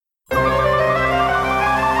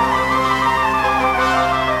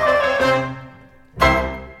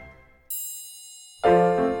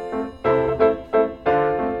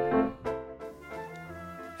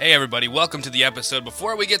everybody, welcome to the episode.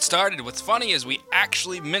 Before we get started, what's funny is we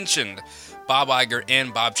actually mentioned Bob Iger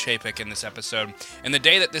and Bob Chapek in this episode, and the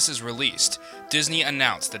day that this is released, Disney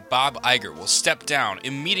announced that Bob Iger will step down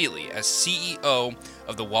immediately as CEO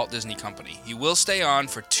of the Walt Disney Company. He will stay on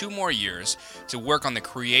for 2 more years to work on the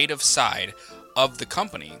creative side of the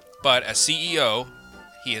company, but as CEO,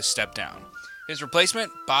 he has stepped down. His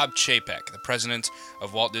replacement, Bob Chapek, the president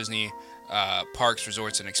of Walt Disney Parks,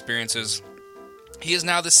 Resorts, and Experiences. He is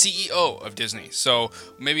now the CEO of Disney, so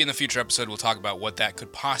maybe in the future episode we'll talk about what that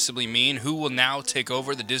could possibly mean, who will now take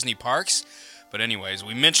over the Disney parks. But anyways,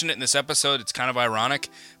 we mentioned it in this episode, it's kind of ironic,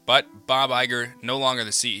 but Bob Iger, no longer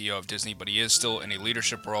the CEO of Disney, but he is still in a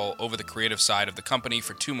leadership role over the creative side of the company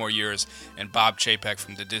for 2 more years, and Bob Chapek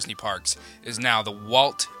from the Disney parks is now the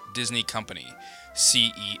Walt Disney Company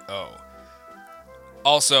CEO.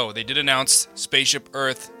 Also, they did announce Spaceship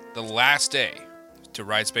Earth, the last day to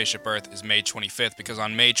ride Spaceship Earth is May 25th, because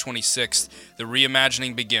on May 26th, the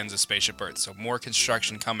reimagining begins of Spaceship Earth. So more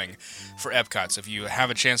construction coming for Epcot. So if you have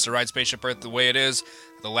a chance to ride Spaceship Earth the way it is,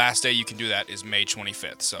 the last day you can do that is May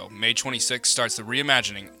 25th. So May 26th starts the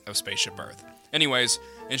reimagining of Spaceship Earth. Anyways,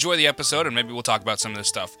 enjoy the episode, and maybe we'll talk about some of this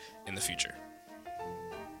stuff in the future.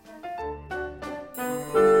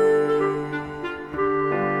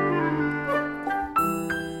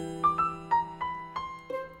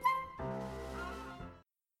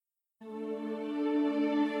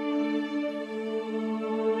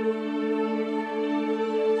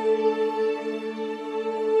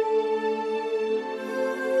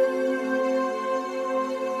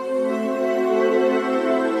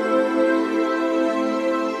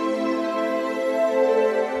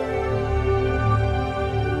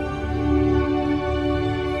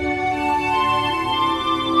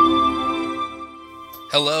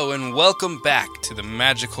 Hello and welcome back to the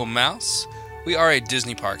Magical Mouse. We are a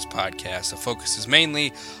Disney Parks podcast that focuses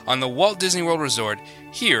mainly on the Walt Disney World Resort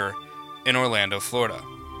here in Orlando, Florida.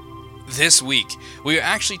 This week, we are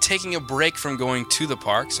actually taking a break from going to the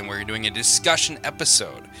parks, and we're doing a discussion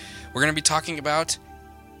episode. We're going to be talking about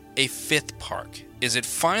a 5th park. Is it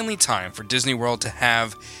finally time for Disney World to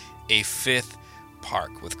have a 5th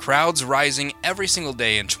park? With crowds rising every single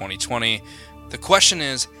day in 2020, the question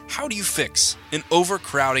is, how do you fix an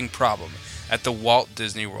overcrowding problem at the Walt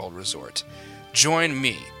Disney World Resort? Join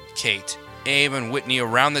me, Kate, Abe, and Whitney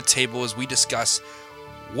around the table as we discuss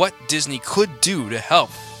what Disney could do to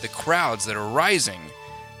help the crowds that are rising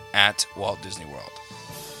at Walt Disney World.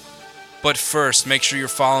 But first, make sure you're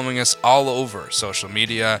following us all over social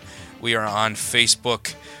media. We are on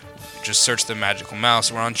Facebook. Just search the Magical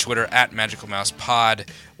Mouse. We're on Twitter at Magical Mouse Pod.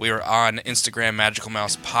 We are on Instagram, Magical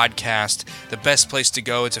Mouse Podcast. The best place to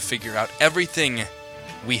go to figure out everything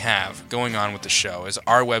we have going on with the show is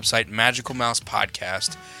our website,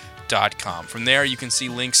 magicalmousepodcast.com. From there, you can see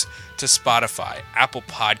links to Spotify, Apple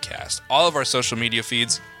Podcast, all of our social media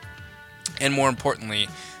feeds, and more importantly,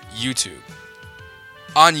 YouTube.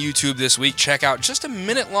 On YouTube this week, check out just a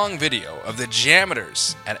minute-long video of the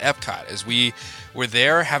Jammers at Epcot as we were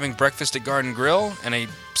there having breakfast at Garden Grill, and a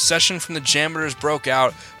session from the Jammers broke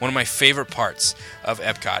out. One of my favorite parts of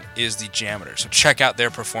Epcot is the Jammers. So check out their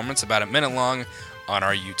performance, about a minute long, on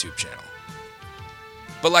our YouTube channel.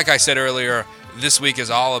 But like I said earlier, this week is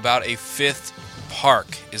all about a 5th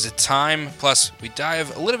park. Is it time? Plus, we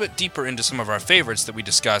dive a little bit deeper into some of our favorites that we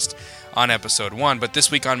discussed on episode 1, but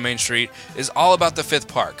this week on Main Street is all about the 5th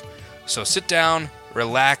park. So sit down,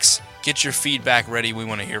 relax, get your feedback ready. We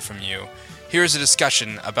want to hear from you. Here's a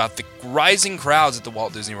discussion about the rising crowds at the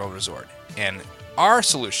Walt Disney World Resort and our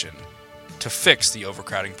solution to fix the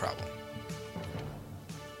overcrowding problem.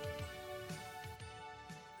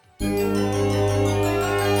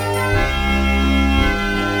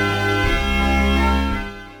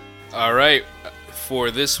 All right,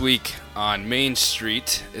 for this week on Main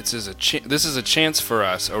Street, this is a chance for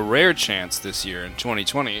us, a rare chance this year in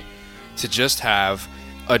 2020, to just have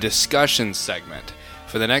a discussion segment.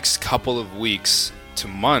 For the next couple of weeks to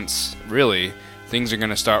months, really, things are going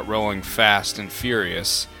to start rolling fast and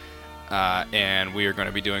furious, and we are going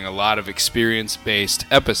to be doing a lot of experience-based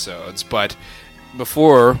episodes. But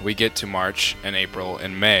before we get to March and April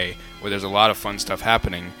and May, where there's a lot of fun stuff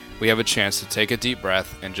happening, we have a chance to take a deep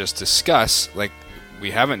breath and just discuss like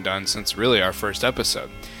we haven't done since really our first episode.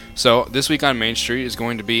 So this week on Main Street is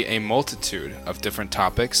going to be a multitude of different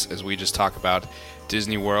topics as we just talk about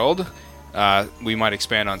Disney World. We might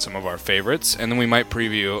expand on some of our favorites, and then we might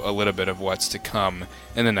preview a little bit of what's to come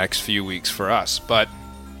in the next few weeks for us. But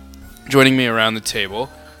joining me around the table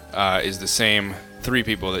is the same 3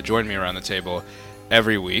 people that join me around the table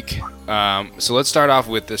every week. So let's start off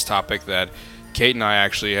with this topic that Kate and I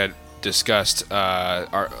actually had discussed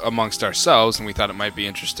amongst ourselves, and we thought it might be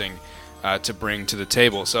interesting to bring to the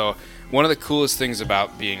table. So one of the coolest things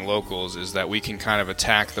about being locals is that we can kind of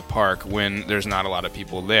attack the park when there's not a lot of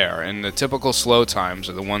people there. And the typical slow times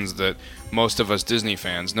are the ones that most of us Disney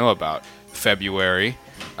fans know about. February,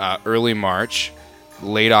 early March,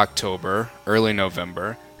 late October, early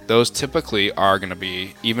November. Those typically are going to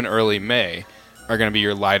be, even early May, are going to be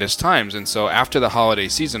your lightest times. And so after the holiday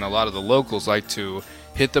season, a lot of the locals like to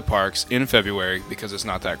hit the parks in February because it's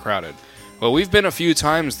not that crowded. Well, we've been a few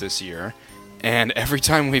times this year, and every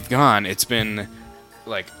time we've gone, it's been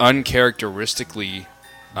like uncharacteristically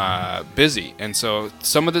busy. And so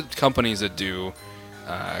some of the companies that do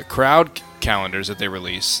crowd calendars that they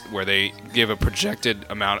release, where they give a projected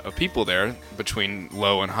amount of people there between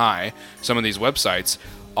low and high, some of these websites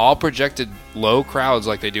all projected low crowds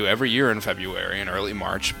like they do every year in February and early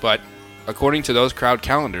March. But according to those crowd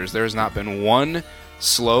calendars, there has not been one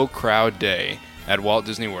slow crowd day at Walt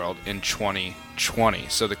Disney World in 2020.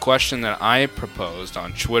 So the question that I proposed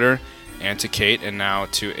on Twitter and to Kate and now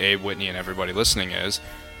to Abe, Whitney, and everybody listening is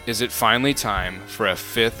it finally time for a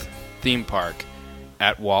fifth theme park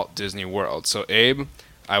at Walt Disney World? So Abe,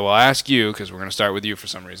 I will ask you, because we're going to start with you for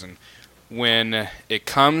some reason, when it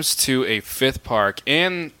comes to a fifth park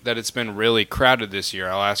and that it's been really crowded this year,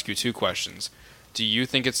 I'll ask you two questions. Do you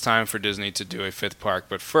think it's time for Disney to do a fifth park?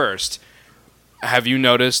 But first, have you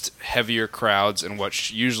noticed heavier crowds and what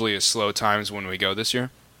usually is slow times when we go this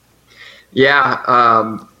year?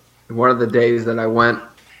 Yeah. One of the days that I went,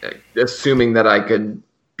 assuming that I could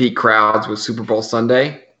beat crowds, was Super Bowl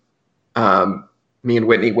Sunday. Me and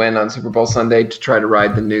Whitney went on Super Bowl Sunday to try to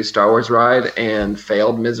ride the new Star Wars ride and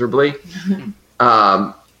failed miserably.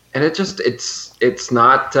 And it's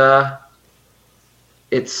not, I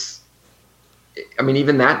mean,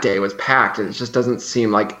 even that day was packed. It just doesn't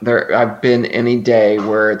seem like I've been any day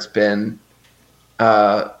where it's been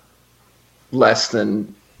less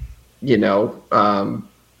than,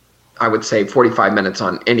 I would say 45 minutes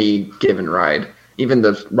on any given ride, even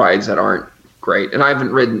the rides that aren't great. And I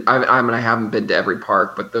haven't been to every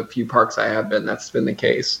park, but the few parks I have been, that's been the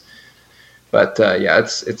case. But yeah,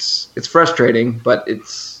 it's frustrating, but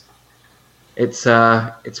it's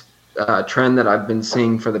a trend that I've been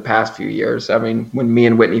seeing for the past few years. I mean, when me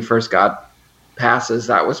and Whitney first got passes,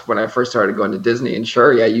 that was when I first started going to Disney. And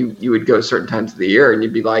sure, yeah, you would go certain times of the year and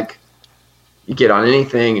you'd be like, you get on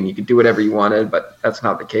anything and you could do whatever you wanted, but that's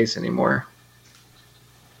not the case anymore.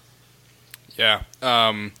 Yeah.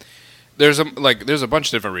 There's a bunch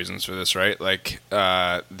of different reasons for this, right? Like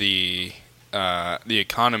the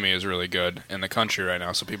economy is really good in the country right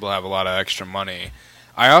now, so people have a lot of extra money.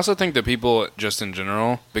 I also think that people, just in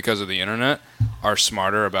general, because of the internet, are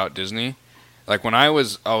smarter about Disney. Like when I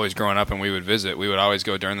was always growing up and we would visit, we would always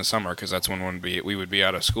go during the summer because that's when we would be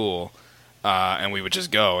out of school, and we would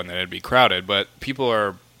just go and then it'd be crowded. But people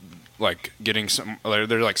are like they're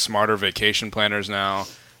like smarter vacation planners now.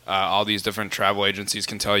 All these different travel agencies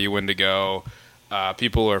can tell you when to go.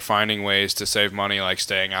 People are finding ways to save money, like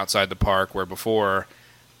staying outside the park, where before,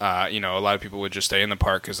 a lot of people would just stay in the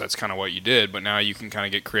park because that's kind of what you did. But now you can kind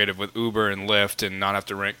of get creative with Uber and Lyft and not have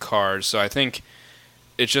to rent cars. So I think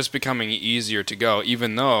it's just becoming easier to go,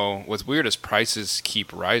 even though what's weird is prices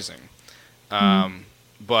keep rising.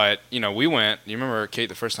 But, we went, you remember, Kate,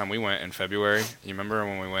 the first time we went in February? You remember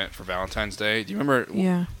when we went for Valentine's Day? Do you remember?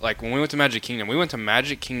 Yeah. Like when we went to Magic Kingdom, we went to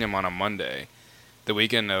Magic Kingdom on a Monday, the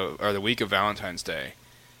week of Valentine's Day.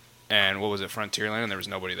 And what was it, Frontierland? And there was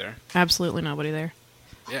nobody there. Absolutely nobody there.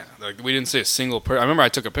 Yeah. Like we didn't see a single person. I remember I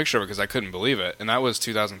took a picture of it because I couldn't believe it. And that was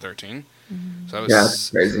 2013. Mm-hmm. So that was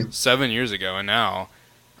that's crazy. 7 years ago. And now,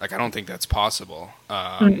 like, I don't think that's possible.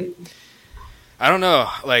 I don't know.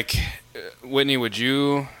 Like, Whitney, would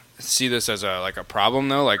you see this as a problem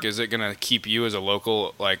though? Like, is it gonna keep you as a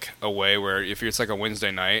local away where if it's like a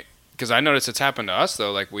Wednesday night? Because I noticed it's happened to us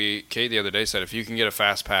though. Like Kate the other day said, if you can get a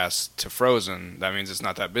fast pass to Frozen, that means it's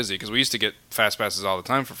not that busy. Because we used to get fast passes all the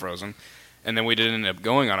time for Frozen, and then we didn't end up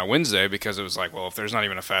going on a Wednesday because it was like, well, if there's not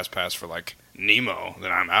even a fast pass for like Nemo,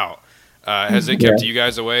 then I'm out. Has it kept you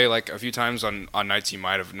guys away like a few times on nights you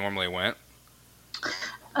might have normally went?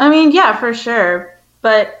 I mean, yeah, for sure,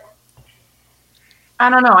 but I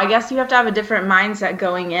don't know. I guess you have to have a different mindset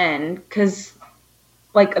going in because,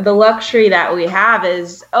 like, the luxury that we have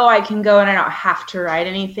is, I can go and I don't have to ride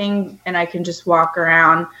anything and I can just walk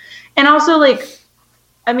around. And also, like,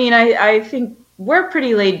 I mean, I think we're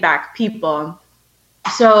pretty laid back people,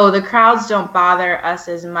 so the crowds don't bother us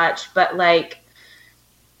as much. But like,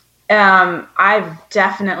 I've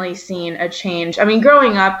definitely seen a change. I mean,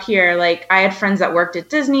 growing up here, like, I had friends that worked at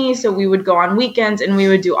Disney, so we would go on weekends and we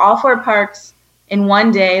would do all 4 parks in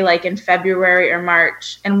one day, like in February or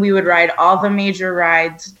March, and we would ride all the major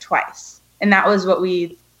rides twice. And that was what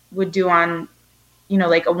we would do on,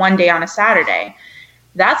 like a one day on a Saturday.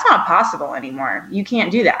 That's not possible anymore. You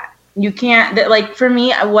can't do that. You can't, like, for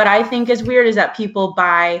me, what I think is weird is that people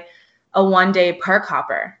buy a one day park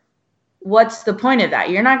hopper. What's the point of that?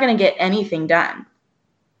 You're not going to get anything done.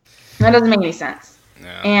 That doesn't make any sense.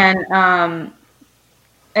 Yeah. And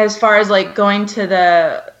as far as like going to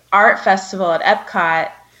the art festival at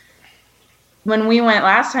Epcot, when we went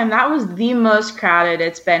last time, that was the most crowded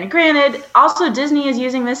it's been. Granted, also Disney is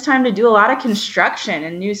using this time to do a lot of construction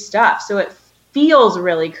and new stuff, so it feels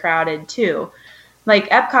really crowded too. Like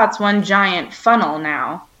Epcot's one giant funnel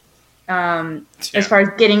now, as far as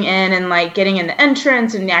getting in and like getting in the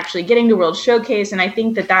entrance and actually getting to World Showcase, and I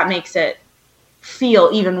think that makes it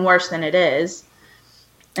feel even worse than it is.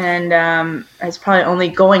 And it's probably only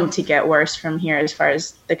going to get worse from here as far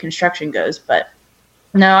as the construction goes, but.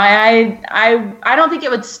 No, I don't think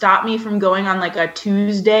it would stop me from going on like a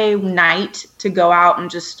Tuesday night to go out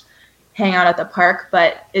and just hang out at the park,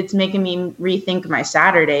 but it's making me rethink my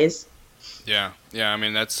Saturdays. Yeah. I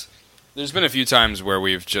mean, there's been a few times where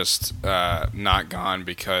we've just not gone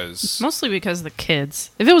because... Mostly because of the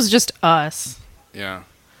kids. If it was just us. Yeah.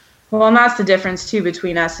 Well, and that's the difference too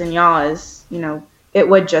between us and y'all is, it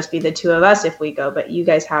would just be the two of us if we go, but you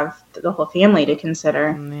guys have the whole family to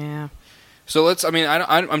consider. Yeah. So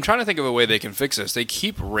I'm trying to think of a way they can fix this. They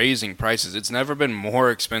keep raising prices. It's never been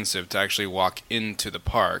more expensive to actually walk into the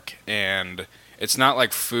park, and it's not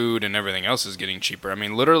like food and everything else is getting cheaper. I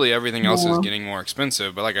mean, literally everything else is getting more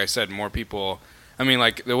expensive, but like I said, more people, I mean,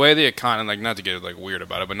 like the way the economy, like not to get like weird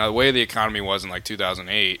about it, but the way the economy was in like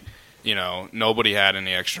 2008, nobody had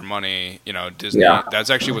any extra money, Disney, that's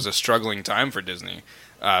actually was a struggling time for Disney.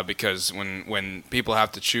 Because when people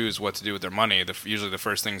have to choose what to do with their money, usually the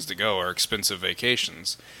first things to go are expensive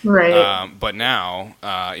vacations. Right. But now,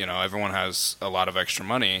 everyone has a lot of extra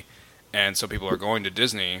money, and so people are going to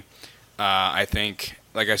Disney. I think,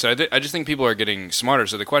 like I said, I just think people are getting smarter.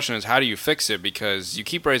 So the question is, how do you fix it? Because you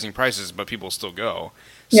keep raising prices, but people still go.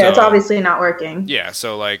 Yeah, it's obviously not working. Yeah,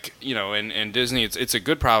 so like, in Disney, it's a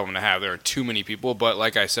good problem to have. There are too many people, but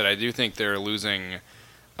like I said, I do think they're losing.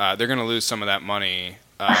 They're going to lose some of that money.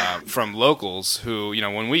 From locals who,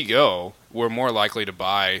 when we go, we're more likely to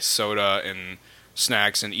buy soda and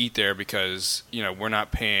snacks and eat there because, we're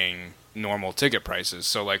not paying normal ticket prices.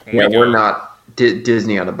 So, like, when we go... we're not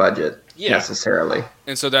Disney on a budget necessarily.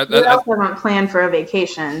 And so we also haven't planned for a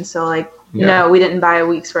vacation. So, like, we didn't buy a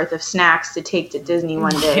week's worth of snacks to take to Disney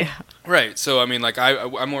one day. Yeah. Right. So, I mean, like,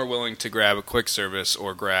 I'm more willing to grab a quick service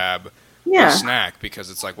or grab a snack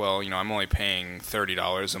because it's like, well, I'm only paying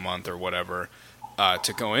 $30 a month or whatever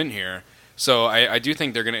to go in here. So I do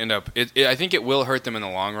think they're going to end up... I think it will hurt them in the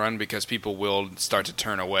long run because people will start to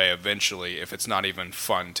turn away eventually if it's not even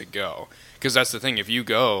fun to go. Because that's the thing. If you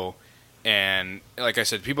go and, like I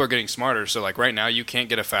said, people are getting smarter. So, like, right now, you can't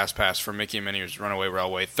get a fast pass for Mickey and Minnie's Runaway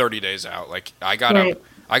Railway 30 days out. Like, I got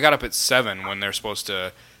up at 7 when they're supposed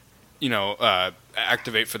to,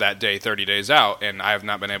 activate for that day 30 days out, and I have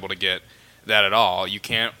not been able to get that at all. You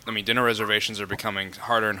can't... I mean, dinner reservations are becoming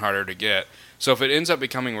harder and harder to get. So if it ends up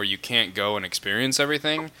becoming where you can't go and experience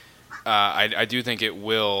everything, I do think it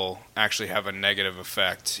will actually have a negative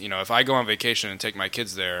effect. If I go on vacation and take my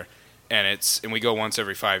kids there, and we go once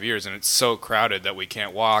every 5 years, and it's so crowded that we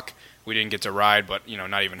can't walk, we didn't get to ride, but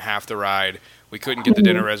not even half the ride, we couldn't get the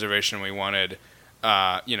dinner reservation we wanted.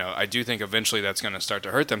 I do think eventually that's going to start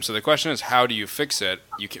to hurt them. So the question is, how do you fix it?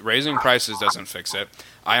 Raising prices doesn't fix it.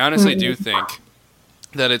 I honestly do think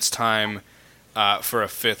that it's time. For a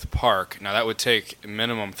 5th park. Now, that would take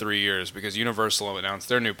minimum 3 years because Universal announced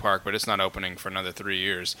their new park, but it's not opening for another 3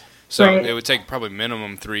 years. So It would take probably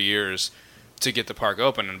minimum 3 years to get the park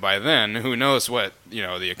open. And by then, who knows what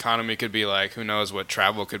the economy could be like, who knows what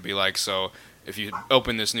travel could be like. So if you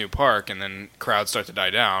open this new park and then crowds start to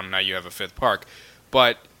die down, now you have a 5th park.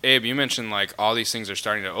 But, Abe, you mentioned like all these things are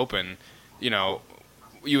starting to open.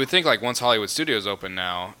 You would think like once Hollywood Studios open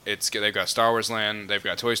now, they've got Star Wars Land, they've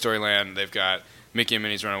got Toy Story Land, they've got Mickey and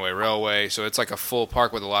Minnie's Runaway Railway, so it's like a full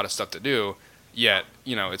park with a lot of stuff to do. Yet,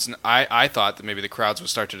 I thought that maybe the crowds would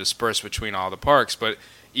start to disperse between all the parks, but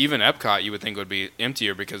even Epcot you would think would be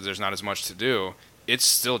emptier because there's not as much to do. It's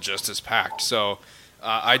still just as packed. So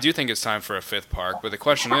I do think it's time for a 5th park, but the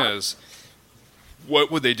question is,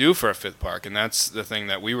 what would they do for a 5th park? And that's the thing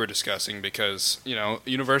that we were discussing because,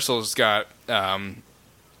 Universal's got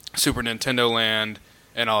Super Nintendo Land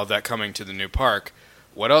and all of that coming to the new park.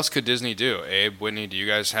 What else could Disney do? Abe, Whitney, do you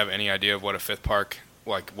guys have any idea of what a 5th park,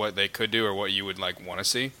 like what they could do or what you would like want to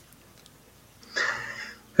see?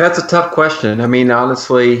 That's a tough question. I mean,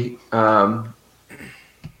 honestly, as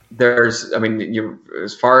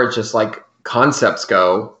far as just like concepts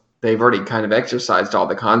go, they've already kind of exercised all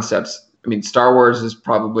the concepts. I mean, Star Wars is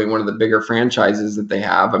probably one of the bigger franchises that they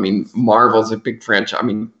have. I mean, Marvel's a big franchise. I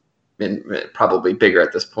mean, probably bigger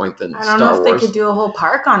at this point than Star Wars. I don't know if they could do a whole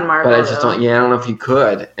park on Marvel. But I just don't. Yeah, I don't know if you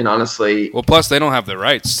could. And honestly, well, plus they don't have the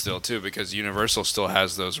rights still too, because Universal still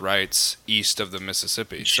has those rights east of the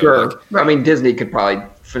Mississippi. Sure. So, like, I mean, Disney could probably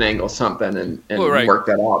finagle something and work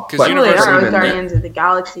that out. Because Universal are with Guardians of the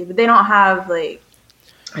Galaxy, but they don't have like.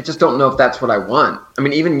 I just don't know if that's what I want. I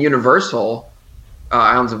mean, even Universal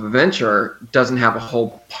Islands of Adventure doesn't have a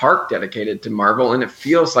whole park dedicated to Marvel, and it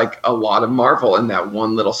feels like a lot of Marvel in that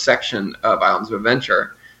one little section of Islands of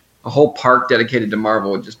Adventure. A whole park dedicated to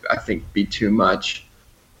Marvel would just, I think, be too much.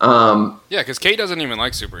 Yeah, because Kate doesn't even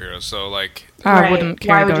like superheroes, so like I wouldn't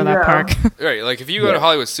care to go to that park. Right, like if you go to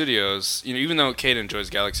Hollywood Studios, you know, even though Kate enjoys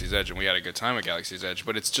Galaxy's Edge and we had a good time at Galaxy's Edge,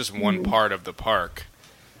 but it's just one part of the park.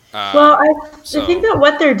 Well, I think that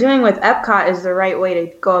what they're doing with Epcot is the right way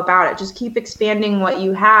to go about it. Just keep expanding what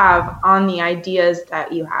you have on the ideas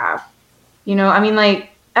that you have. You know, I mean, like,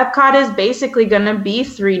 Epcot is basically going to be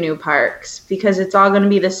 3 new parks because it's all going to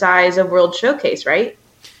be the size of World Showcase, right?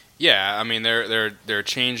 Yeah, I mean, they're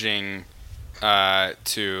changing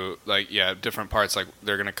to, like, different parts. Like,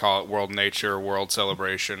 they're going to call it World Nature, World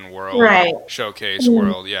Celebration, World Showcase,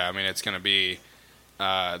 World. Yeah, I mean, it's going to be...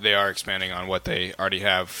 they are expanding on what they already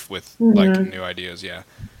have with like new ideas. Yeah.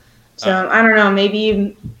 So I don't know.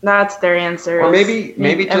 Maybe that's their answer. Or maybe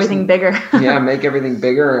make everything bigger. Yeah, make everything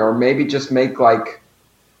bigger, or maybe just make like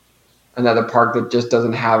another park that just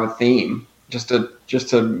doesn't have a theme. Just a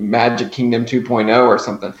Magic Kingdom 2.0 or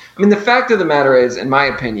something. I mean, the fact of the matter is, in my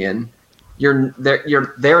opinion,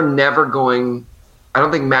 they're never going. I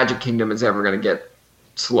don't think Magic Kingdom is ever going to get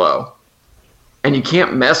slow. And you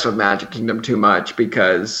can't mess with Magic Kingdom too much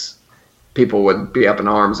because people would be up in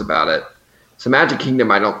arms about it. So Magic Kingdom,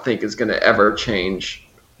 I don't think, is going to ever change.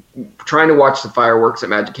 Trying to watch the fireworks at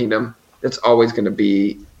Magic Kingdom, it's always going to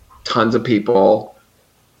be tons of people.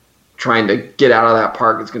 Trying to get out of that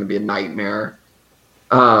park is going to be a nightmare.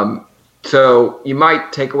 So you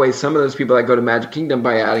might take away some of those people that go to Magic Kingdom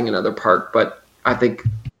by adding another park, but I think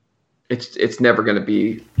it's never going to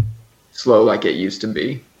be slow like it used to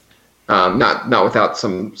be. Not without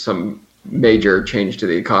some major change to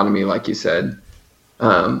the economy, like you said.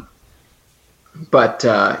 As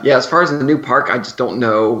far as the new park, I just don't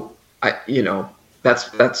know.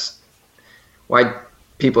 That's why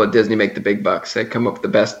people at Disney make the big bucks. They come up with the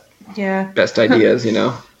best ideas. You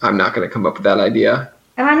know, I'm not going to come up with that idea.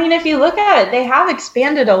 And I mean, if you look at it, they have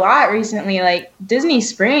expanded a lot recently. Like Disney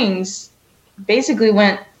Springs basically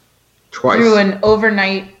went twice through an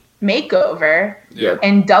overnight makeover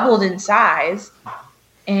and doubled in size,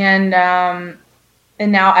 and now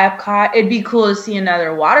Epcot. It'd be cool to see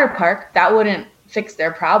another water park. That wouldn't fix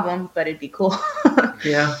their problem, but it'd be cool.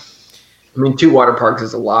 Yeah, I mean, 2 water parks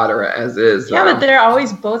is a lot, or as is. Yeah, but they're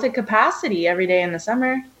always both at capacity every day in the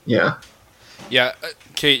summer. Yeah.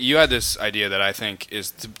 Kate, you had this idea that I think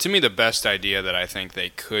is to me the best idea that I think they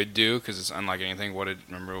could do because it's unlike anything.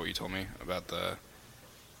 Remember what you told me about the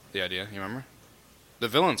idea? You remember? The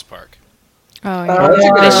Villains Park. Oh,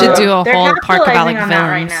 yeah. They should do a whole park about like villains.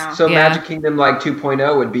 Right now. So Magic Kingdom like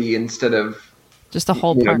 2.0 would be instead of just a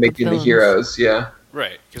whole park making the heroes. Yeah,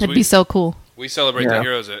 right. It'd be so cool. We celebrate the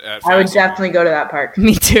heroes at I would definitely go to that park.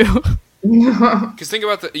 Me too. Because think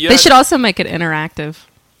about they should also make it interactive.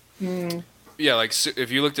 Yeah, like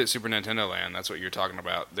if you looked at Super Nintendo Land, that's what you're talking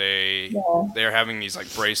about. They're having these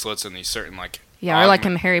like bracelets and these certain like or like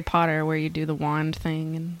in Harry Potter where you do the wand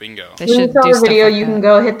thing and bingo. They when should you saw do the video, like you that. can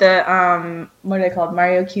go hit the what are they called?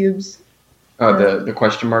 Mario cubes. Oh, the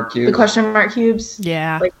question mark cubes. The question mark cubes.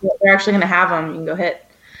 Yeah, like they're actually gonna have them. You can go hit.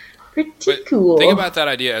 Pretty cool. Think about that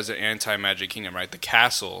idea as an anti-Magic Kingdom, right? The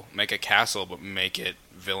castle, make a castle, but make it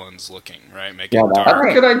villains looking, right? Make it dark. That's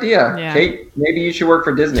a good idea. Yeah. Kate, maybe you should work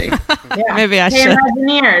for Disney. Yeah. Maybe I Hey, should.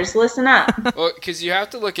 Imagineers, listen up. Well, because you have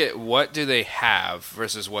to look at what do they have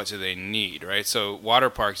versus what do they need, right? So water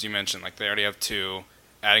parks, you mentioned, like they already have 2.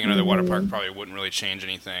 Adding another water park probably wouldn't really change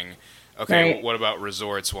anything. Okay, Right. What about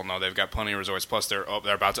resorts? Well, no, they've got plenty of resorts. Plus, they're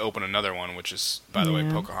about to open another one, which is, by the way,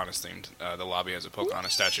 Pocahontas themed. The lobby has a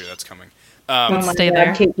Pocahontas statue that's coming. Let's stay God,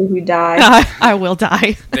 there. Kate, you die. I will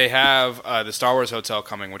die. They have the Star Wars Hotel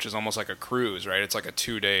coming, which is almost like a cruise, right? It's like a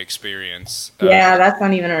 2-day experience. Yeah, that's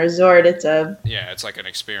not even a resort. It's a It's like an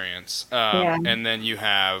experience. Yeah. And then you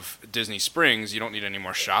have Disney Springs. You don't need any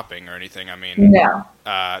more shopping or anything. I mean, no.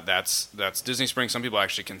 that's Disney Springs. Some people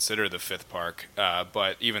actually consider the fifth park,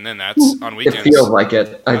 but even then, that's on weekends. It feels like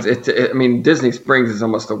it. I mean, Disney Springs is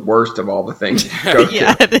almost the worst of all the things. To go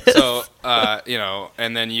Yeah, to. it is. So,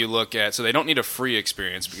 and then you look at, so they don't need a free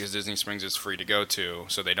experience because Disney Springs is free to go to,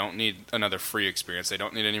 so they don't need another free experience. They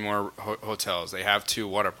don't need any more hotels. They have 2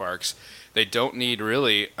 water parks. They don't need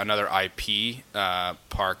really another IP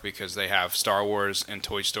park because they have Star Wars and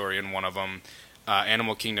Toy Story in one of them.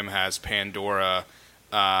 Animal Kingdom has Pandora.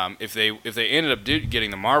 If they ended up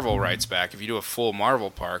getting the Marvel rights back, if you do a full Marvel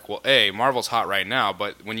park, well, Marvel's hot right now,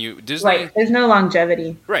 but when Disney, Right, there's no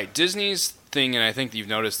longevity. right, Disney's thing, and I think you've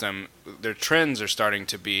noticed them, their trends are starting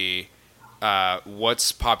to be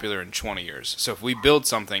what's popular in 20 years. So if we build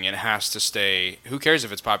something, it has to stay. Who cares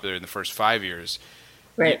if it's popular in the first 5 years?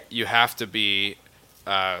 Right. You have to be.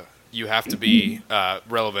 Relevant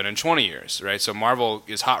in 20 years, right? So Marvel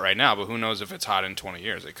is hot right now, but who knows if it's hot in 20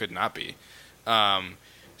 years? It could not be.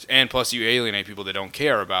 And plus, you alienate people that don't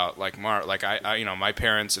care about my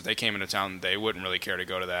parents. If they came into town, they wouldn't really care to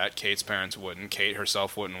go to that. Kate's parents wouldn't. Kate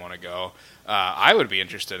herself wouldn't want to go. I would be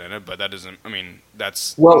interested in it, but that doesn't. I mean,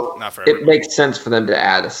 that's not for everybody. It makes sense for them to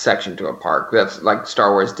add a section to a park. That's like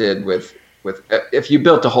Star Wars did with. If you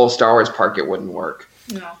built a whole Star Wars park, it wouldn't work.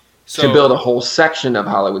 No. So, to build a whole section of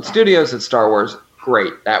Hollywood Studios at Star Wars,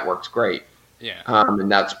 great. That works great. Yeah. And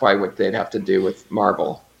that's probably what they'd have to do with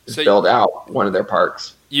Marvel. So build out one of their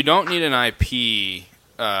parks. You don't need an IP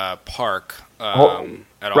park at all.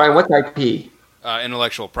 Ryan, what's IP?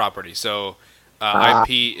 Intellectual property. So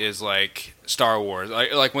IP is like Star Wars.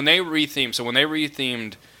 Like when they rethemed. So when they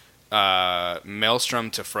rethemed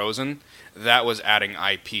Maelstrom to Frozen, that was adding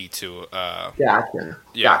IP to Gotcha.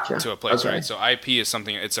 to a place, Okay. right? So IP is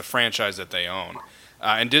something. It's a franchise that they own,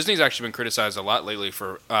 and Disney's actually been criticized a lot lately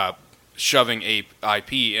for shoving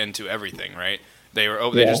IP into everything, right? They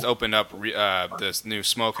just opened up this new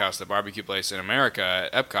smokehouse, the barbecue place in America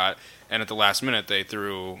at Epcot, and at the last minute they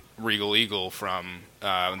threw Regal Eagle from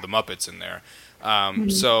the Muppets in there.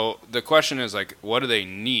 So the question is, like, what do they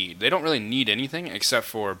need? They don't really need anything except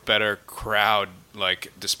for better crowd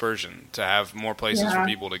dispersion, to have more places for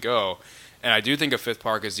people to go. And I do think a fifth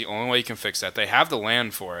park is the only way you can fix that. They have the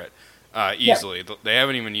land for it easily. Yep. They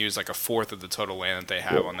haven't even used like a fourth of the total land that they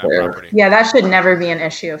have on that property. Yeah, that should never be an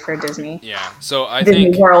issue for Disney. Yeah, so I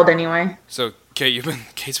Disney think World anyway. So Kate's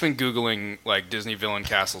been Googling like Disney villain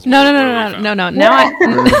castles. No. Now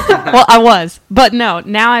I was, but no.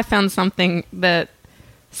 Now I found something that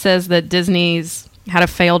says that Disney's had a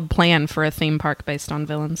failed plan for a theme park based on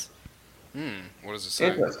villains. What does it say?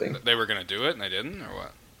 Interesting. They were going to do it and they didn't, or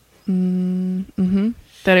what?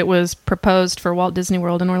 That it was proposed for Walt Disney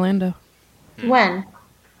World in Orlando. When?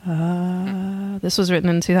 This was written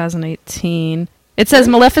in 2018. It says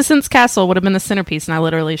Maleficent's castle would have been the centerpiece, and I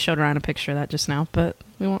literally showed Ryan a picture of that just now, but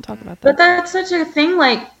we won't talk about that. But that's such a thing,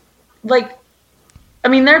 I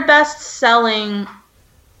mean, their best-selling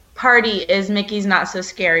party is Mickey's Not So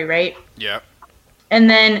Scary, right? Yeah. And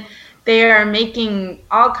then they are making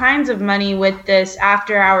all kinds of money with this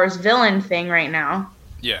after-hours villain thing right now.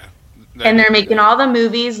 Yeah. And they're making all the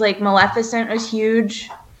movies, like Maleficent was huge.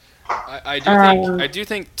 I do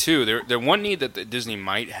think too. The one need that Disney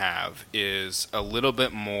might have is a little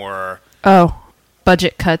bit more. Oh,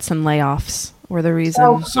 budget cuts and layoffs were the reason.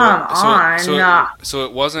 Oh, come on! So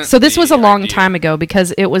it wasn't. So this was a long time ago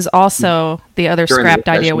because it was also the other scrapped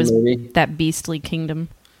idea was that Beastly Kingdom.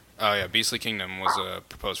 Oh yeah, Beastly Kingdom was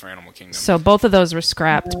proposed for Animal Kingdom. So both of those were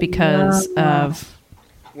scrapped because of.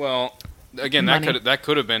 Well, again, money. that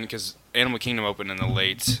could have been because Animal Kingdom opened in the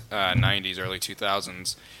late '90s, early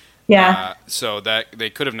 2000s. Yeah. So that they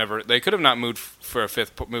could have not moved forward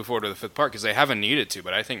with a fifth park because they haven't needed to,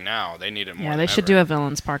 but I think now they need it more. Yeah, than they should ever. do a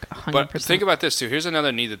villains park 100%. But think about this too. Here's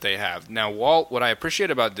another need that they have. Now, Walt, what I appreciate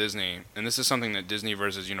about Disney, and this is something that Disney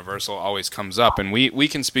versus Universal always comes up, and we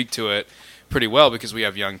can speak to it pretty well because we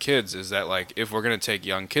have young kids, is that like if we're going to take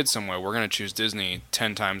young kids somewhere, we're going to choose Disney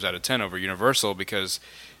 10 times out of 10 over Universal because,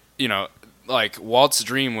 like Walt's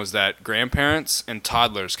dream was that grandparents and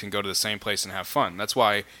toddlers can go to the same place and have fun. That's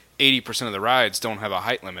why 80% of the rides don't have a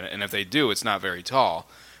height limit, and if they do, it's not very tall.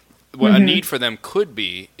 What a need for them could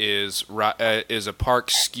be is a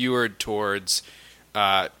park skewered towards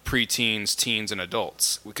preteens, teens, and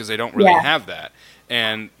adults because they don't really have that.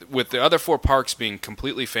 And with the other four parks being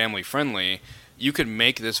completely family friendly, you could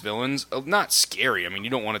make this villains not scary. I mean, you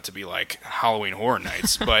don't want it to be like Halloween Horror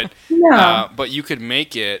Nights, but but you could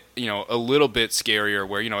make it, a little bit scarier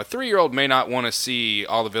where, a 3-year-old may not want to see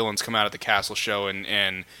all the villains come out at the castle show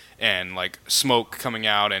and like smoke coming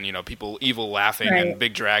out and, people evil laughing and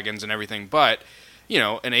big dragons and everything. But,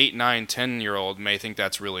 an 8, 9, 10-year-old may think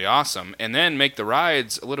that's really awesome. And then make the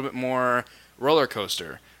rides a little bit more roller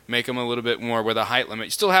coaster. Make them a little bit more with a height limit.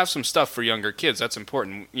 You still have some stuff for younger kids. That's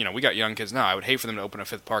important. We got young kids now. I would hate for them to open a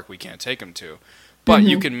 5th park we can't take them to. But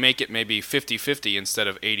you can make it maybe 50-50 instead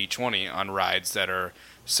of 80-20 on rides that are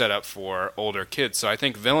set up for older kids. So I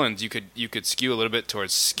think villains, you could skew a little bit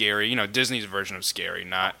towards scary. Disney's version of scary,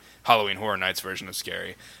 not Halloween Horror Nights' version of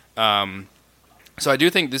scary. So I do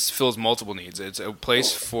think this fills multiple needs. It's a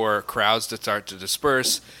place for crowds to start to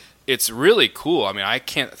disperse. It's really cool. I mean, I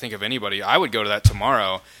can't think of anybody. I would go to that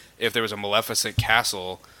tomorrow if there was a Maleficent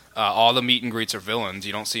castle. All the meet and greets are villains.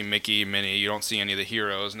 You don't see Mickey, Minnie. You don't see any of the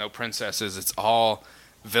heroes. No princesses. It's all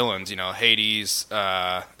villains. Hades,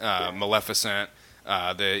 Maleficent,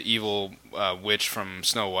 the evil witch from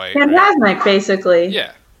Snow White. Fantasmic, basically.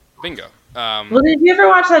 Yeah, bingo. Well, did you ever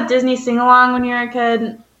watch that Disney sing-along when you were a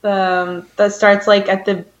kid? That starts like at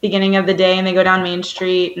the beginning of the day and they go down Main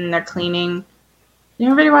Street and they're cleaning. Did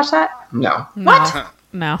anybody watch that? No. What?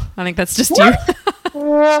 No, I think that's just you.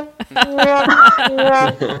 Oh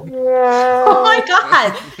my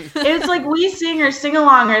god! It's like We Sing or Sing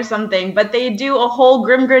Along or something, but they do a whole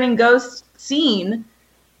Grim Grinning Ghost scene.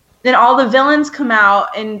 Then all the villains come out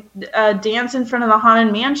and dance in front of the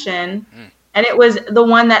Haunted Mansion. And it was the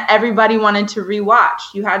one that everybody wanted to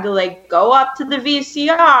rewatch. You had to like go up to the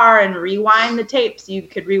VCR and rewind the tapes so you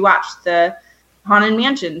could rewatch the Haunted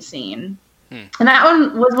Mansion scene. And that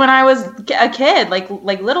one was when I was a kid, like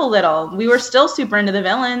little. We were still super into the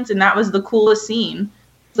villains, and that was the coolest scene.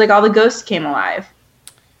 It's like all the ghosts came alive.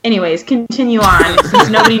 Anyways, continue on, since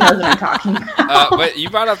nobody knows what I'm talking about. But you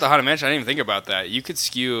brought up the Haunted Mansion. I didn't even think about that. You could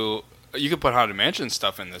put Haunted Mansion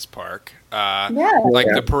stuff in this park.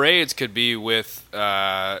 The parades could be with,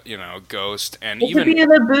 Ghost, and it could be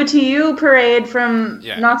the Boo to You parade from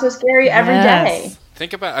Not So Scary every day.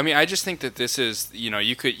 Think about. I mean, I just think that this is.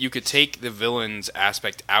 You could take the villains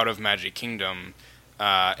aspect out of Magic Kingdom,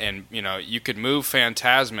 and you could move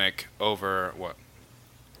Fantasmic over what.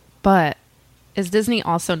 But is Disney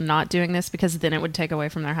also not doing this because then it would take away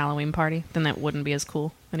from their Halloween party? Then that wouldn't be as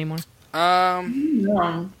cool anymore.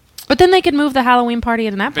 No. But then they could move the Halloween party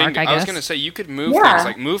in that park, I guess. I was going to say, you could move things,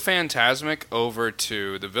 like move Fantasmic over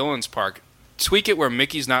to the Villains Park. Tweak it where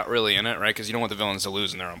Mickey's not really in it, right? Because you don't want the villains to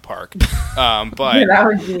lose in their own park. But that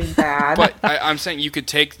would be bad. But I'm saying you could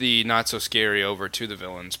take the Not So Scary over to the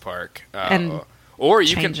Villains Park. And or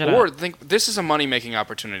you can, or think, this is a money-making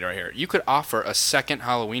opportunity right here. You could offer a second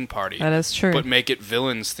Halloween party. That is true. But make it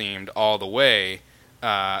villains-themed all the way.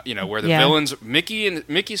 Where the villains,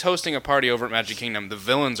 Mickey's hosting a party over at Magic Kingdom, the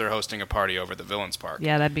villains are hosting a party over at the Villains Park.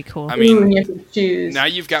 Yeah, that'd be cool. I mean, you have to choose. Now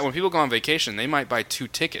you've got, when people go on vacation, they might buy 2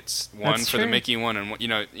 tickets, one That's for true. the Mickey one, and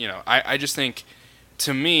I just think,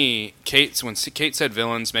 to me, when Kate said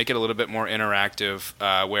villains, make it a little bit more interactive,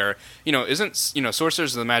 where isn't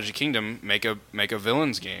Sorcerers of the Magic Kingdom make a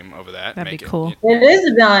villains game over that? That'd be cool. It is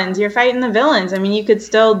the villains. You're fighting the villains. I mean, you could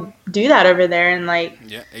still do that over there, and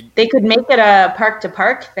they could make it a park to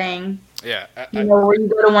park thing. Yeah, where you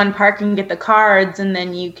go to one park and get the cards, and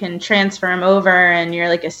then you can transfer them over, and you're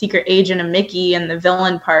like a secret agent of Mickey in the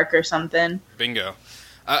villain park or something. Bingo.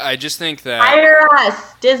 I just think that... Hire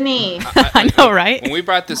us, Disney! I know, right? When we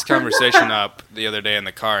brought this conversation up the other day in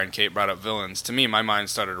the car and Kate brought up villains, to me, my mind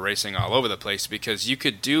started racing all over the place because you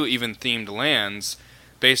could do even themed lands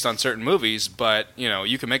based on certain movies, but,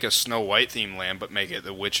 you could make a Snow White themed land, but make it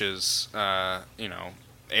the witches,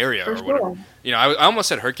 area or whatever. I almost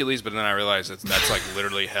said Hercules, but then I realized that's like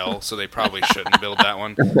literally hell, so they probably shouldn't build that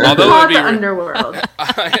one. Although call it the Underworld.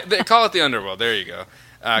 They call it the Underworld. There you go.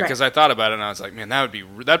 Because I thought about it and I was like, man,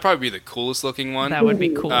 that'd probably be the coolest looking one. That would be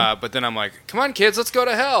cool. But then I'm like, come on, kids, let's go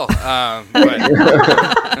to hell.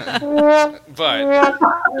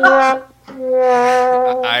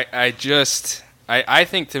 I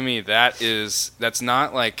think to me that's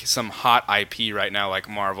not like some hot IP right now like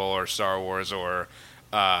Marvel or Star Wars or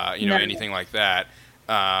anything like that.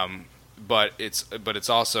 But it's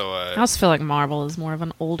also I also feel like Marvel is more of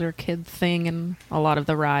an older kid thing, and a lot of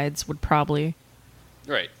the rides would probably.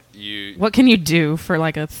 Right. What can you do for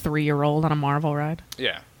like a 3-year-old on a Marvel ride?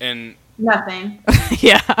 Yeah, and nothing.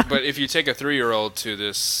 Yeah. But if you take a 3-year-old to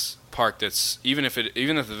this park, that's even if the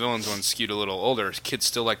villains one's skewed a little older, kids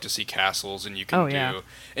still like to see castles, and you can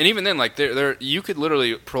and even then, like you could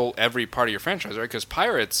literally pull every part of your franchise, right? Because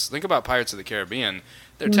think about Pirates of the Caribbean.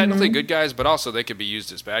 they're technically good guys, but also they could be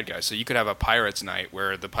used as bad guys. So you could have a pirates night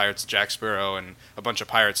where the pirates, Jack Sparrow and a bunch of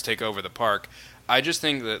pirates take over the park. I just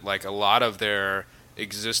think that like a lot of their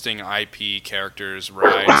existing IP characters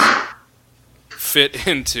rides fit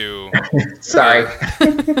into. Sorry.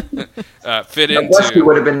 Fit The into. Westie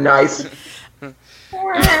would have been nice.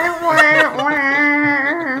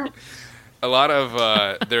 A lot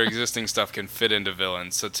of their existing stuff can fit into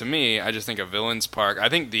villains. So to me, I just think a villains park. I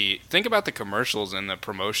think think about the commercials and the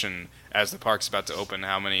promotion as the park's about to open.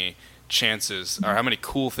 How many chances or how many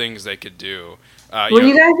cool things they could do. Were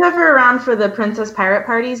you guys ever around for the Princess Pirate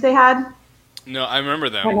parties they had? No, I remember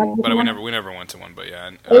them, but we never went to one. But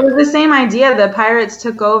yeah, it was the same idea. The pirates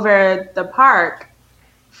took over the park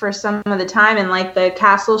for some of the time, and like the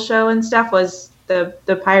castle show and stuff was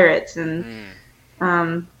the pirates, and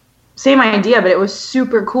same idea, but it was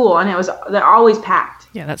super cool, and they're always packed.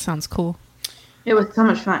 Yeah, that sounds cool. It was so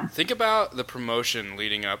much fun. Think about the promotion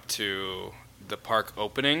leading up to the park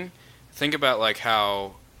opening. Think about like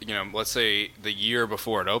how, let's say the year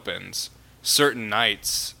before it opens, certain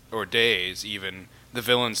nights or days even, the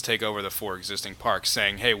villains take over the 4 existing parks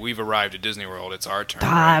saying, hey, we've arrived at Disney World, it's our turn.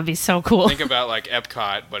 That'd be so cool. Think about like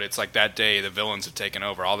Epcot, but it's like that day the villains have taken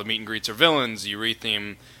over. All the meet and greets are villains. You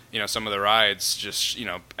retheme, some of the rides, just,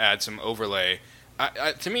 add some overlay.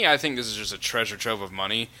 To me, I think this is just a treasure trove of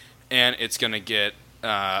money, and it's going to get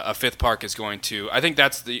a 5th park is going to. I think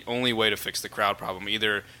that's the only way to fix the crowd problem.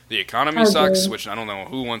 Either the economy sucks, which I don't know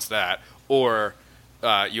who wants that, or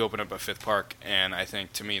you open up a 5th park, and I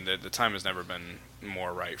think to me the time has never been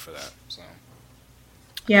more right for that. So.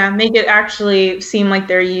 Yeah, make it actually seem like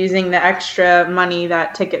they're using the extra money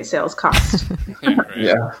that ticket sales cost. Yeah. Right.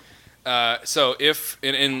 Yeah. So if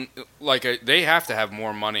they have to have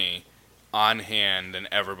more money on hand than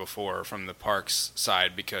ever before from the parks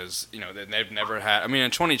side because they've never had. I mean,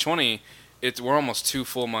 in 2020, we're almost 2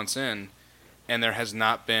 full months in, and there has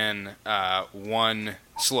not been one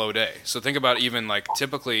slow day. So think about even like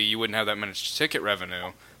typically you wouldn't have that much ticket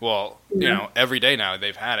revenue. Well, every day now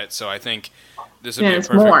they've had it. So I think this would be a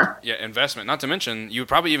perfect investment. Not to mention you would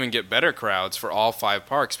probably even get better crowds for all 5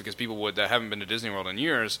 parks because people that haven't been to Disney World in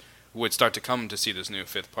years would start to come to see this new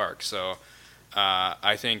 5th park. So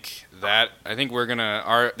I think we're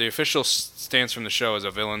gonna the official stance from the show is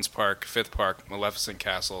a villains park, 5th park, Maleficent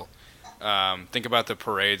Castle. Think about the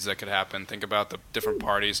parades that could happen. Think about the different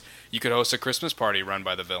parties. You could host a Christmas party run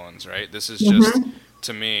by the villains, right? This is just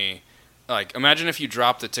to me like imagine if you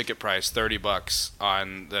dropped the ticket price $30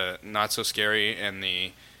 on the Not So Scary and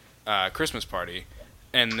the Christmas party.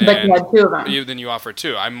 And then but you had 2 of them. Then you offer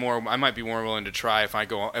 2. I might be more willing to try if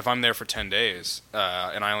I'm there for 10 days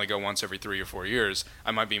and I only go once every 3 or 4 years.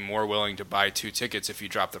 I might be more willing to buy 2 tickets if you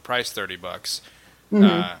drop the price $30.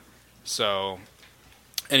 So,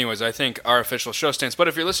 anyways, I think our official show stance. But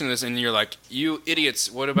if you're listening to this and you're like, you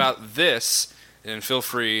idiots, what about this? Then feel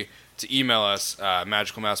free to email us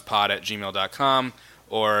magicalmousepod@gmail.com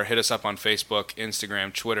or hit us up on Facebook,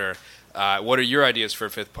 Instagram, Twitter. What are your ideas for a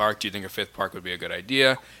 5th park? Do you think a 5th park would be a good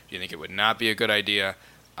idea? Do you think it would not be a good idea?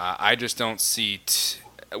 I just don't see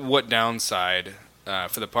what downside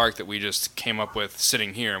for the park that we just came up with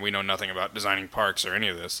sitting here, and we know nothing about designing parks or any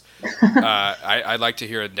of this. I'd like to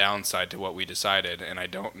hear a downside to what we decided, and I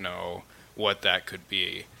don't know what that could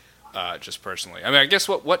be, just personally. I mean, I guess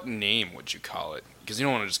what name would you call it? Because you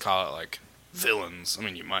don't want to just call it, like, villains. I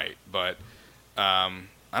mean, you might, but...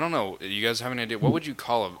 I don't know. You guys have any idea? What would you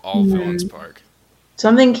call an all-villains park?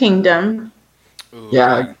 Something Kingdom. Ooh,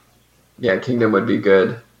 Yeah, Kingdom would be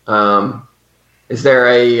good. Is there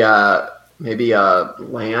maybe a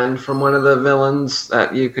land from one of the villains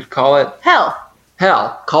that you could call it? Hell.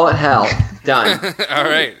 Hell. Call it Hell. Done. All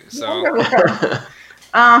right. So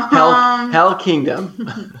Hell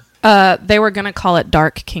Kingdom. They were going to call it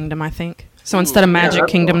Dark Kingdom, I think. So instead of Magic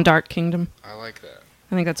Kingdom, cool. Dark Kingdom. I like that.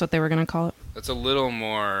 I think that's what they were going to call it. That's a little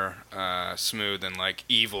more smooth than like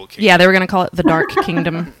Evil Kingdom. Yeah, they were going to call it the Dark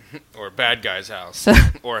Kingdom. Or Bad Guy's House. So-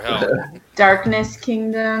 Or Hell. Darkness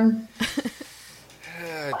Kingdom.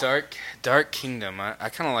 Dark Kingdom. I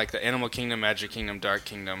kind of like the Animal Kingdom, Magic Kingdom, Dark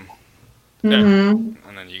Kingdom. Mm-hmm.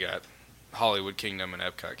 And then you got Hollywood Kingdom and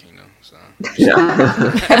Epcot Kingdom. So.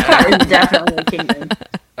 It's definitely a kingdom.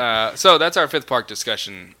 So that's our 5th park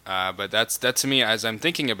discussion. But that to me, as I'm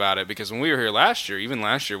thinking about it, because when we were here last year, even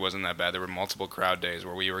last year wasn't that bad. There were multiple crowd days